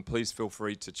 and please feel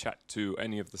free to chat to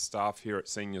any of the staff here at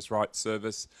Seniors Rights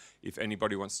Service. If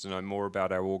anybody wants to know more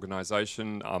about our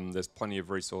organisation, there's plenty of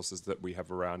resources that we have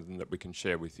around and that we can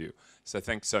share with you. So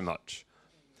thanks so much.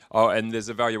 Oh, and there's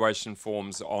evaluation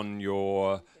forms on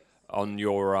your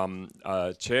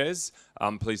chairs.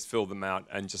 Please fill them out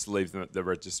and just leave them at the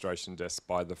registration desk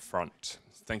by the front.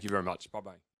 Thank you very much.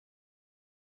 Bye-bye.